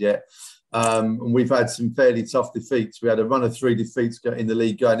races yet. And we've had some fairly tough defeats. We had a run of 3 defeats in the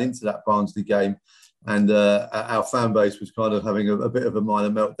league going into that Barnsley game, and our fan base was kind of having a bit of a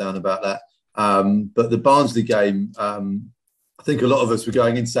minor meltdown about that. But the Barnsley game, I think a lot of us were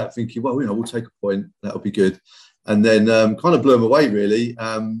going into that thinking, well, we'll take a point, that'll be good. And then kind of blew them away, really.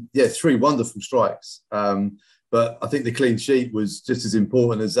 3 wonderful strikes. But I think the clean sheet was just as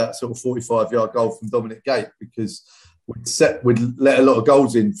important as that sort of 45-yard goal from Dominic Gate, because we'd let a lot of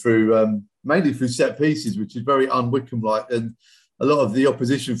goals in through mainly through set pieces, which is very un-Wycombe-like. And a lot of the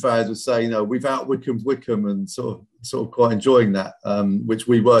opposition fans were saying, we've out-Wycombe'd Wycombe, and sort of quite enjoying that, which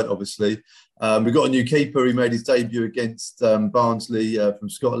we weren't, obviously. We've got a new keeper. He made his debut against Barnsley from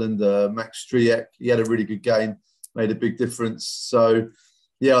Scotland, Max Striek. He had a really good game, made a big difference. So,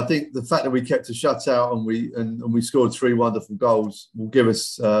 yeah, I think the fact that we kept a shutout and we scored 3 wonderful goals will give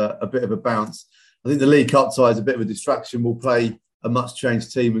us a bit of a bounce. I think the League Cup tie is a bit of a distraction. We'll play a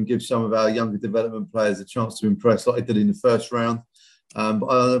much-changed team and give some of our younger development players a chance to impress like they did in the first round. But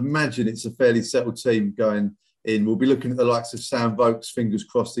I imagine it's a fairly settled team going in. We'll be looking at the likes of Sam Vokes, fingers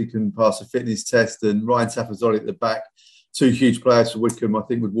crossed he can pass a fitness test, and Ryan Tafazoli at the back. 2 huge players for Wycombe, I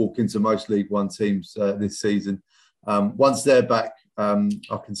think, would walk into most League One teams this season. Once they're back,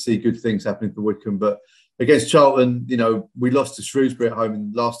 I can see good things happening for Wycombe. But against Charlton, we lost to Shrewsbury at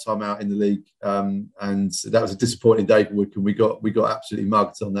home last time out in the league, and that was a disappointing day for Wycombe. We got absolutely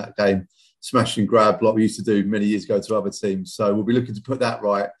mugged on that game, smash and grab like we used to do many years ago to other teams. So we'll be looking to put that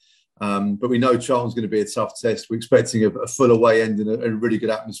right. But we know Charlton's going to be a tough test. We're expecting a full away end and a really good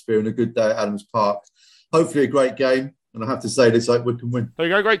atmosphere and a good day at Adams Park. Hopefully a great game. And I have to say this, I hope Wycombe win. There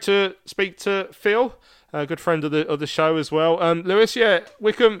you go. Great to speak to Phil, a good friend of the show as well. Lewis,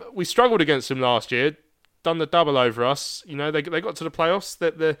 Wycombe, we struggled against them last year. Done the double over us. They got to the playoffs.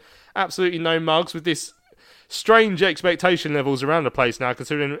 They're absolutely no mugs with this strange expectation levels around the place now,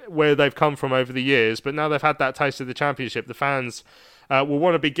 considering where they've come from over the years. But now they've had that taste of the Championship, the fans will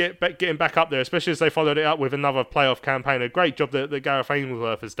want to be getting back up there, especially as they followed it up with another playoff campaign. A great job that Gareth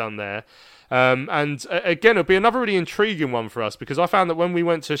Ainsworth has done there. And again, it'll be another really intriguing one for us, because I found that when we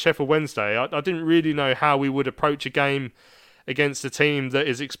went to Sheffield Wednesday, I didn't really know how we would approach a game against a team that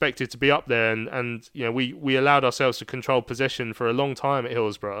is expected to be up there, and we allowed ourselves to control possession for a long time at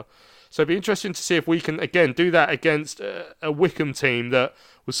Hillsborough. So it'd be interesting to see if we can again do that against a Wycombe team that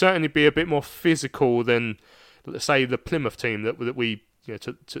will certainly be a bit more physical than, let's say, the Plymouth team that we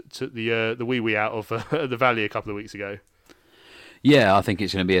took the wee out of the Valley a couple of weeks ago. Yeah, I think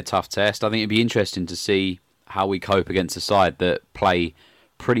it's going to be a tough test. I think it'd be interesting to see how we cope against a side that play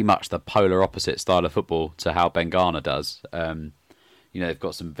pretty much the polar opposite style of football to how Ben Garner does. They've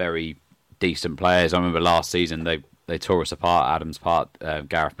got some very decent players. I remember last season they tore us apart at Adams Park.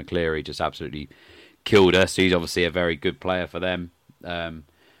 Gareth McCleary just absolutely killed us. He's obviously a very good player for them.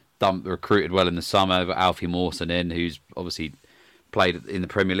 Recruited well in the summer. Got Alfie Mawson in, who's obviously played in the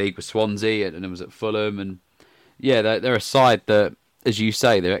Premier League with Swansea and was at Fulham. And yeah, they're a side that, as you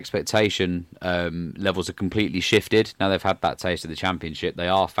say, their expectation levels are completely shifted. Now they've had that taste of the Championship. They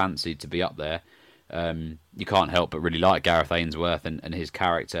are fancied to be up there. You can't help but really like Gareth Ainsworth and his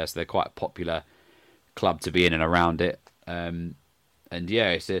character, so they're quite a popular club to be in and around it. And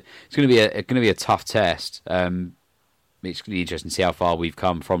yeah, it's going to be a tough test. It's going to be interesting to see how far we've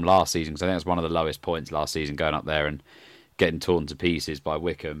come from last season, because I think it's one of the lowest points last season, going up there and getting torn to pieces by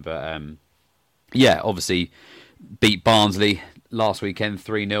Wycombe. But yeah, obviously beat Barnsley last weekend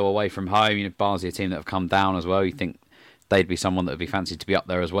 3-0 away from home. Barnsley, a team that have come down as well. You think they'd be someone that would be fancied to be up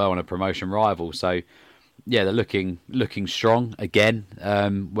there as well, and a promotion rival. So yeah, they're looking strong again.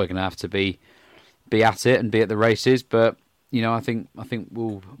 We're going to have to be at it and be at the races, but I think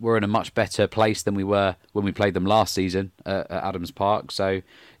we're in a much better place than we were when we played them last season at Adams Park. So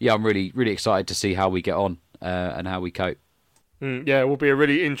yeah, I'm really, really excited to see how we get on and how we cope. Yeah, it will be a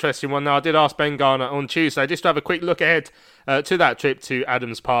really interesting one. Now, I did ask Ben Garner on Tuesday just to have a quick look ahead to that trip to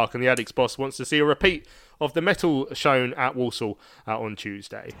Adams Park, and the Addicts boss wants to see a repeat of the metal shown at Walsall on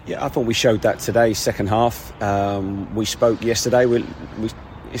Tuesday. Yeah, I thought we showed that today, second half. We spoke yesterday.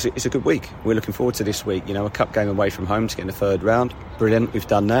 It's a good week. We're looking forward to this week. A cup game away from home to get in the third round. Brilliant, we've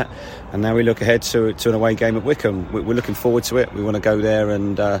done that. And now we look ahead to an away game at Wycombe. We're looking forward to it. We want to go there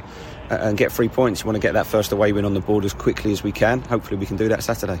and get 3 points. We want to get that first away win on the board as quickly as we can. Hopefully we can do that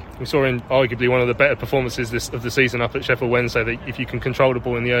Saturday. We saw in arguably one of the better performances of the season up at Sheffield Wednesday, that if you can control the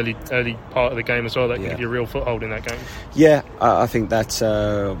ball in the early part of the game as well, that can give you a real foothold in that game. Yeah, I think that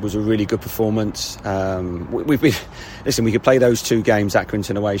was a really good performance. We could play those two games,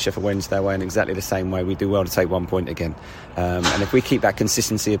 Accrington away, Sheffield Wednesday away, in exactly the same way. We do well to take 1 point again. And if we keep that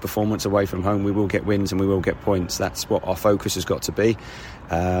consistency of performance away from home, we will get wins and we will get points. That's what our focus has got to be.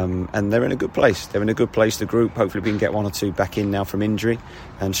 And they're in a good place. They're in a good place, the group. Hopefully we can get one or two back in now from injury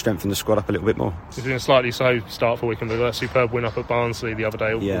and strengthen the squad up a little bit more. It's been a slightly slow start for Wycombe. They got a superb win up at Barnsley the other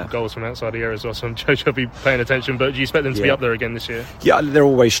day. All goals from outside the area as well, so I'm sure you'll be paying attention. But do you expect them to be up there again this year? Yeah, they're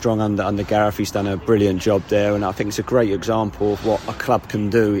always strong under Gareth. He's done a brilliant job there, and I think it's a great example of what a club can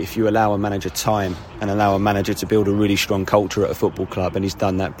do if you allow a manager time and allow a manager to build a really strong culture at a football club, and he's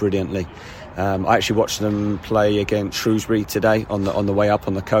done that brilliantly. I actually watched them play against Shrewsbury today on the way up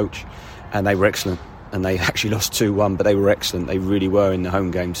on the coach, and they were excellent. And they actually lost 2-1, but they were excellent. They really were in the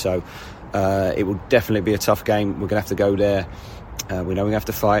home game. So it will definitely be a tough game. We're going to have to go there. We know we're going to have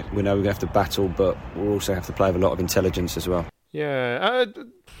to fight. We know we're going to have to battle, but we'll also have to play with a lot of intelligence as well. Yeah.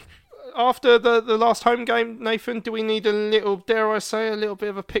 After the last home game, Nathan, do we need a little, dare I say, a little bit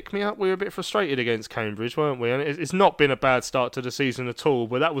of a pick-me-up? We were a bit frustrated against Cambridge, weren't we? And it's not been a bad start to the season at all,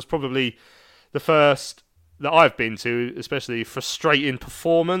 but that was probably the first that I've been to, especially frustrating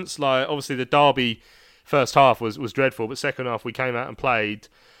performance. Like, obviously the Derby first half was dreadful, but second half we came out and played.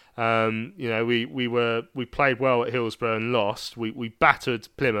 We played well at Hillsborough and lost. We battered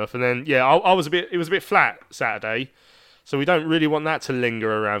Plymouth, and then it was a bit flat Saturday. So we don't really want that to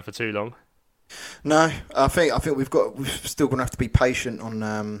linger around for too long. No, I think we're still going to have to be patient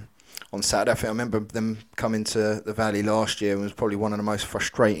on Saturday. I remember them coming to the Valley last year, and it was probably one of the most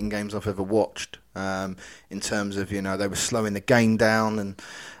frustrating games I've ever watched. In terms of they were slowing the game down,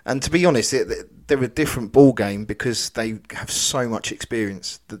 and to be honest, they're a different ball game because they have so much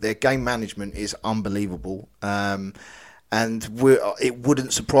experience that their game management is unbelievable. And it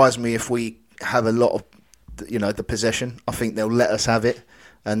wouldn't surprise me if we have a lot of the possession. I think they'll let us have it,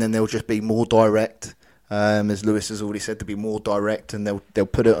 and then they'll just be more direct. as Lewis has already said, to be more direct, and they'll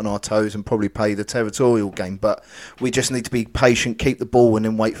put it on our toes and probably play the territorial game. But we just need to be patient, keep the ball, and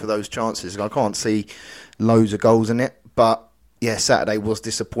then wait for those chances. I can't see loads of goals in it, but yeah, Saturday was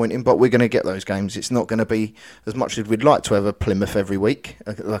disappointing, but we're going to get those games. It's not going to be as much as we'd like to have a Plymouth every week,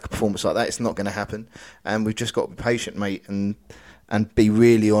 like a performance like that. It's not going to happen, and we've just got to be patient, mate, and be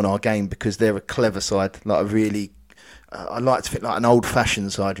really on our game, because they're a clever side, like a really. I like to think like an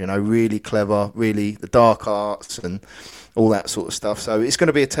old-fashioned side, really clever, really the dark arts and all that sort of stuff. So it's going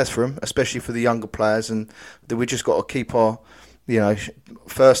to be a test for them, especially for the younger players, and we just got to keep our,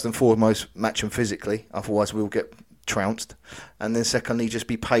 first and foremost, match them physically. Otherwise, we'll get trounced. And then secondly, just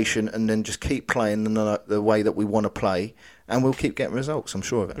be patient and then just keep playing the way that we want to play, and we'll keep getting results, I'm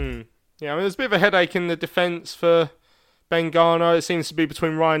sure of it. Yeah, there's a bit of a headache in the defence for Ben Garner. It seems to be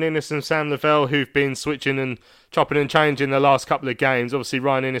between Ryan Inniss and Sam Lavelle, who've been switching and chopping and changing the last couple of games. Obviously,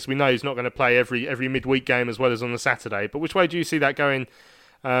 Ryan Inniss, we know he's not going to play every midweek game as well as on the Saturday. But which way do you see that going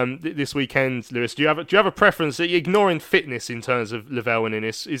this weekend, Lewis? Do you have a preference, ignoring fitness in terms of Lavelle and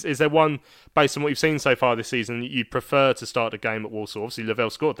Inniss? Is there one, based on what you've seen so far this season, that you prefer to start a game at Walsall? Obviously, Lavelle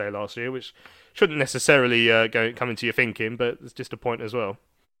scored there last year, which shouldn't necessarily come into your thinking, but it's just a point as well.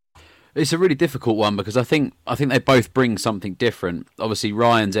 It's a really difficult one because I think they both bring something different. Obviously,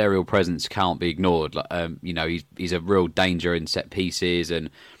 Ryan's aerial presence can't be ignored. He's a real danger in set pieces and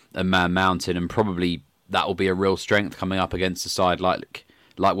man mountain, and probably that will be a real strength coming up against a side like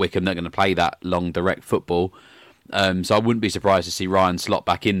Wycombe. They're going to play that long, direct football. So I wouldn't be surprised to see Ryan slot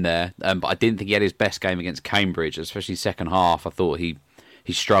back in there. But I didn't think he had his best game against Cambridge, especially second half. I thought he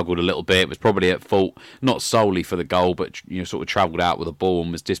struggled a little bit, was probably at fault, not solely for the goal, but sort of travelled out with the ball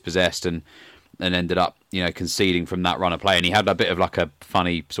and was dispossessed and ended up conceding from that run of play. And he had a bit of like a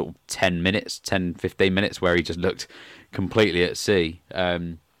funny sort of 10-15 minutes where he just looked completely at sea.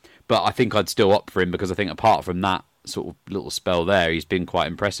 But I think I'd still opt for him, because I think apart from that sort of little spell there, he's been quite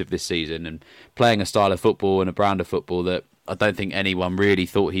impressive this season and playing a style of football and a brand of football that I don't think anyone really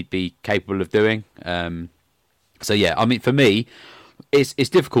thought he'd be capable of doing. So yeah, I mean, for me, it's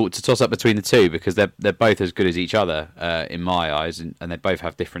difficult to toss up between the two, because they're both as good as each other in my eyes, and they both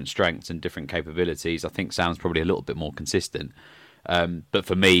have different strengths and different capabilities. I think Sam's probably a little bit more consistent. But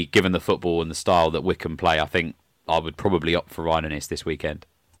for me, given the football and the style that Wycombe play, I think I would probably opt for Ryan Inniss this weekend.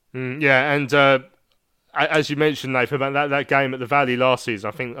 Yeah, and as you mentioned, Nathan, about that game at the Valley last season,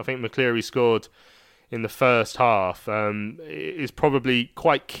 I think McCleary scored in the first half. Is probably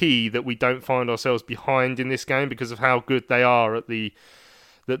quite key that we don't find ourselves behind in this game, because of how good they are at the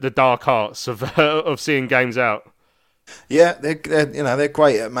dark arts of seeing games out. Yeah, they're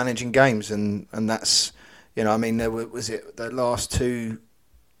great at managing games, and that's I mean, was it the last two?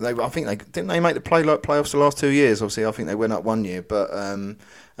 I think didn't they make the playoffs the last 2 years. Obviously, I think they went up 1 year, but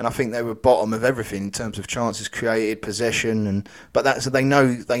and I think they were bottom of everything in terms of chances created, possession, but they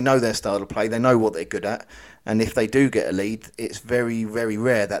know their style of play. They know what they're good at, and if they do get a lead, it's very, very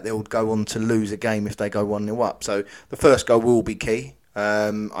rare that they'll go on to lose a game if they go 1-0 up. So the first goal will be key.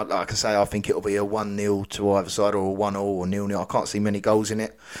 Like I say, I think it'll be a 1-0 to either side, or a 1-0 or 0-0. I can't see many goals in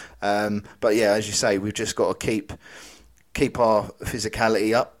it. But yeah, as you say, we've just got to keep our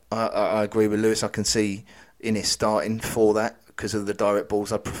physicality up. I agree with Lewis. I can see Inniss starting for that because of the direct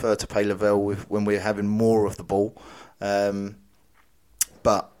balls. I prefer to play Lavelle when we're having more of the ball. And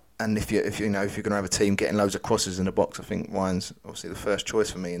if you're going to have a team getting loads of crosses in the box, I think Ryan's obviously the first choice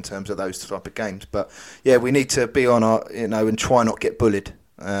for me in terms of those type of games. But yeah, we need to be on our and try not get bullied.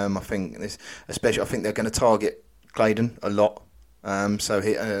 I think especially I think they're going to target Claydon a lot. And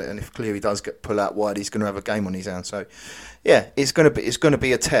if Cleary does pull out wide, he's going to have a game on his hands. So, yeah, it's going to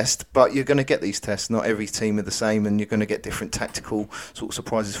be a test, but you're going to get these tests. Not every team are the same, and you're going to get different tactical sort of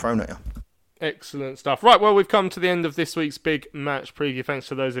surprises thrown at you. Excellent stuff. Right, well, we've come to the end of this week's big match preview. Thanks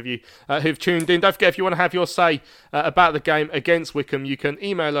to those of you who've tuned in. Don't forget, if you want to have your say about the game against Wycombe, you can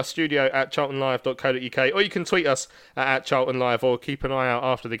email us studio@charltonlive.co.uk, or you can tweet us at CharltonLive, or keep an eye out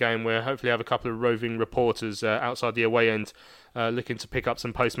after the game, where hopefully have a couple of roving reporters outside the away end looking to pick up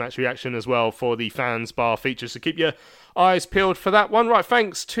some post-match reaction as well for the Fans Bar feature. So keep your eyes peeled for that one. Right,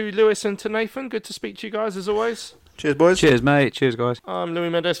 thanks to Lewis and to Nathan. Good to speak to you guys as always. Cheers, boys. Cheers, mate. Cheers, guys. I'm Louis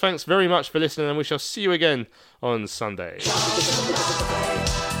Mendes. Thanks very much for listening, and we shall see you again on Sunday.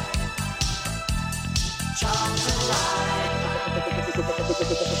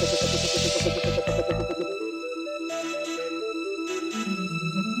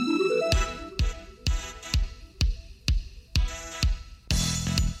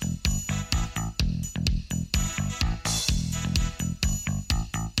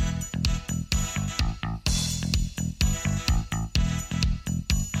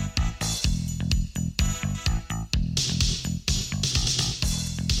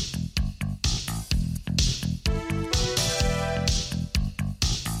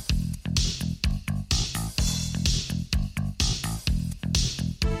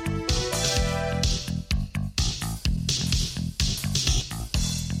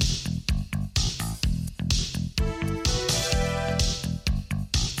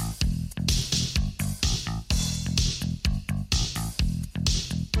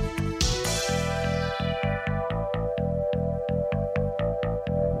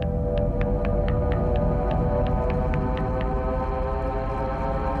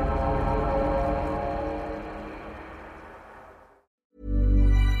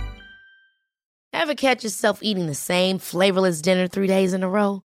 Ever catch yourself eating the same flavorless dinner 3 days in a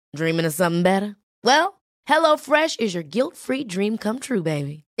row? Dreaming of something better? Well, HelloFresh is your guilt-free dream come true,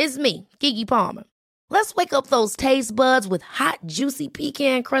 baby. It's me, Keke Palmer. Let's wake up those taste buds with hot, juicy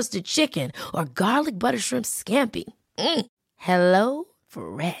pecan-crusted chicken or garlic butter shrimp scampi. Hello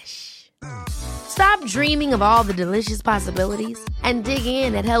Fresh. Stop dreaming of all the delicious possibilities and dig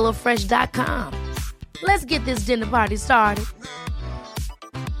in at HelloFresh.com. Let's get this dinner party started.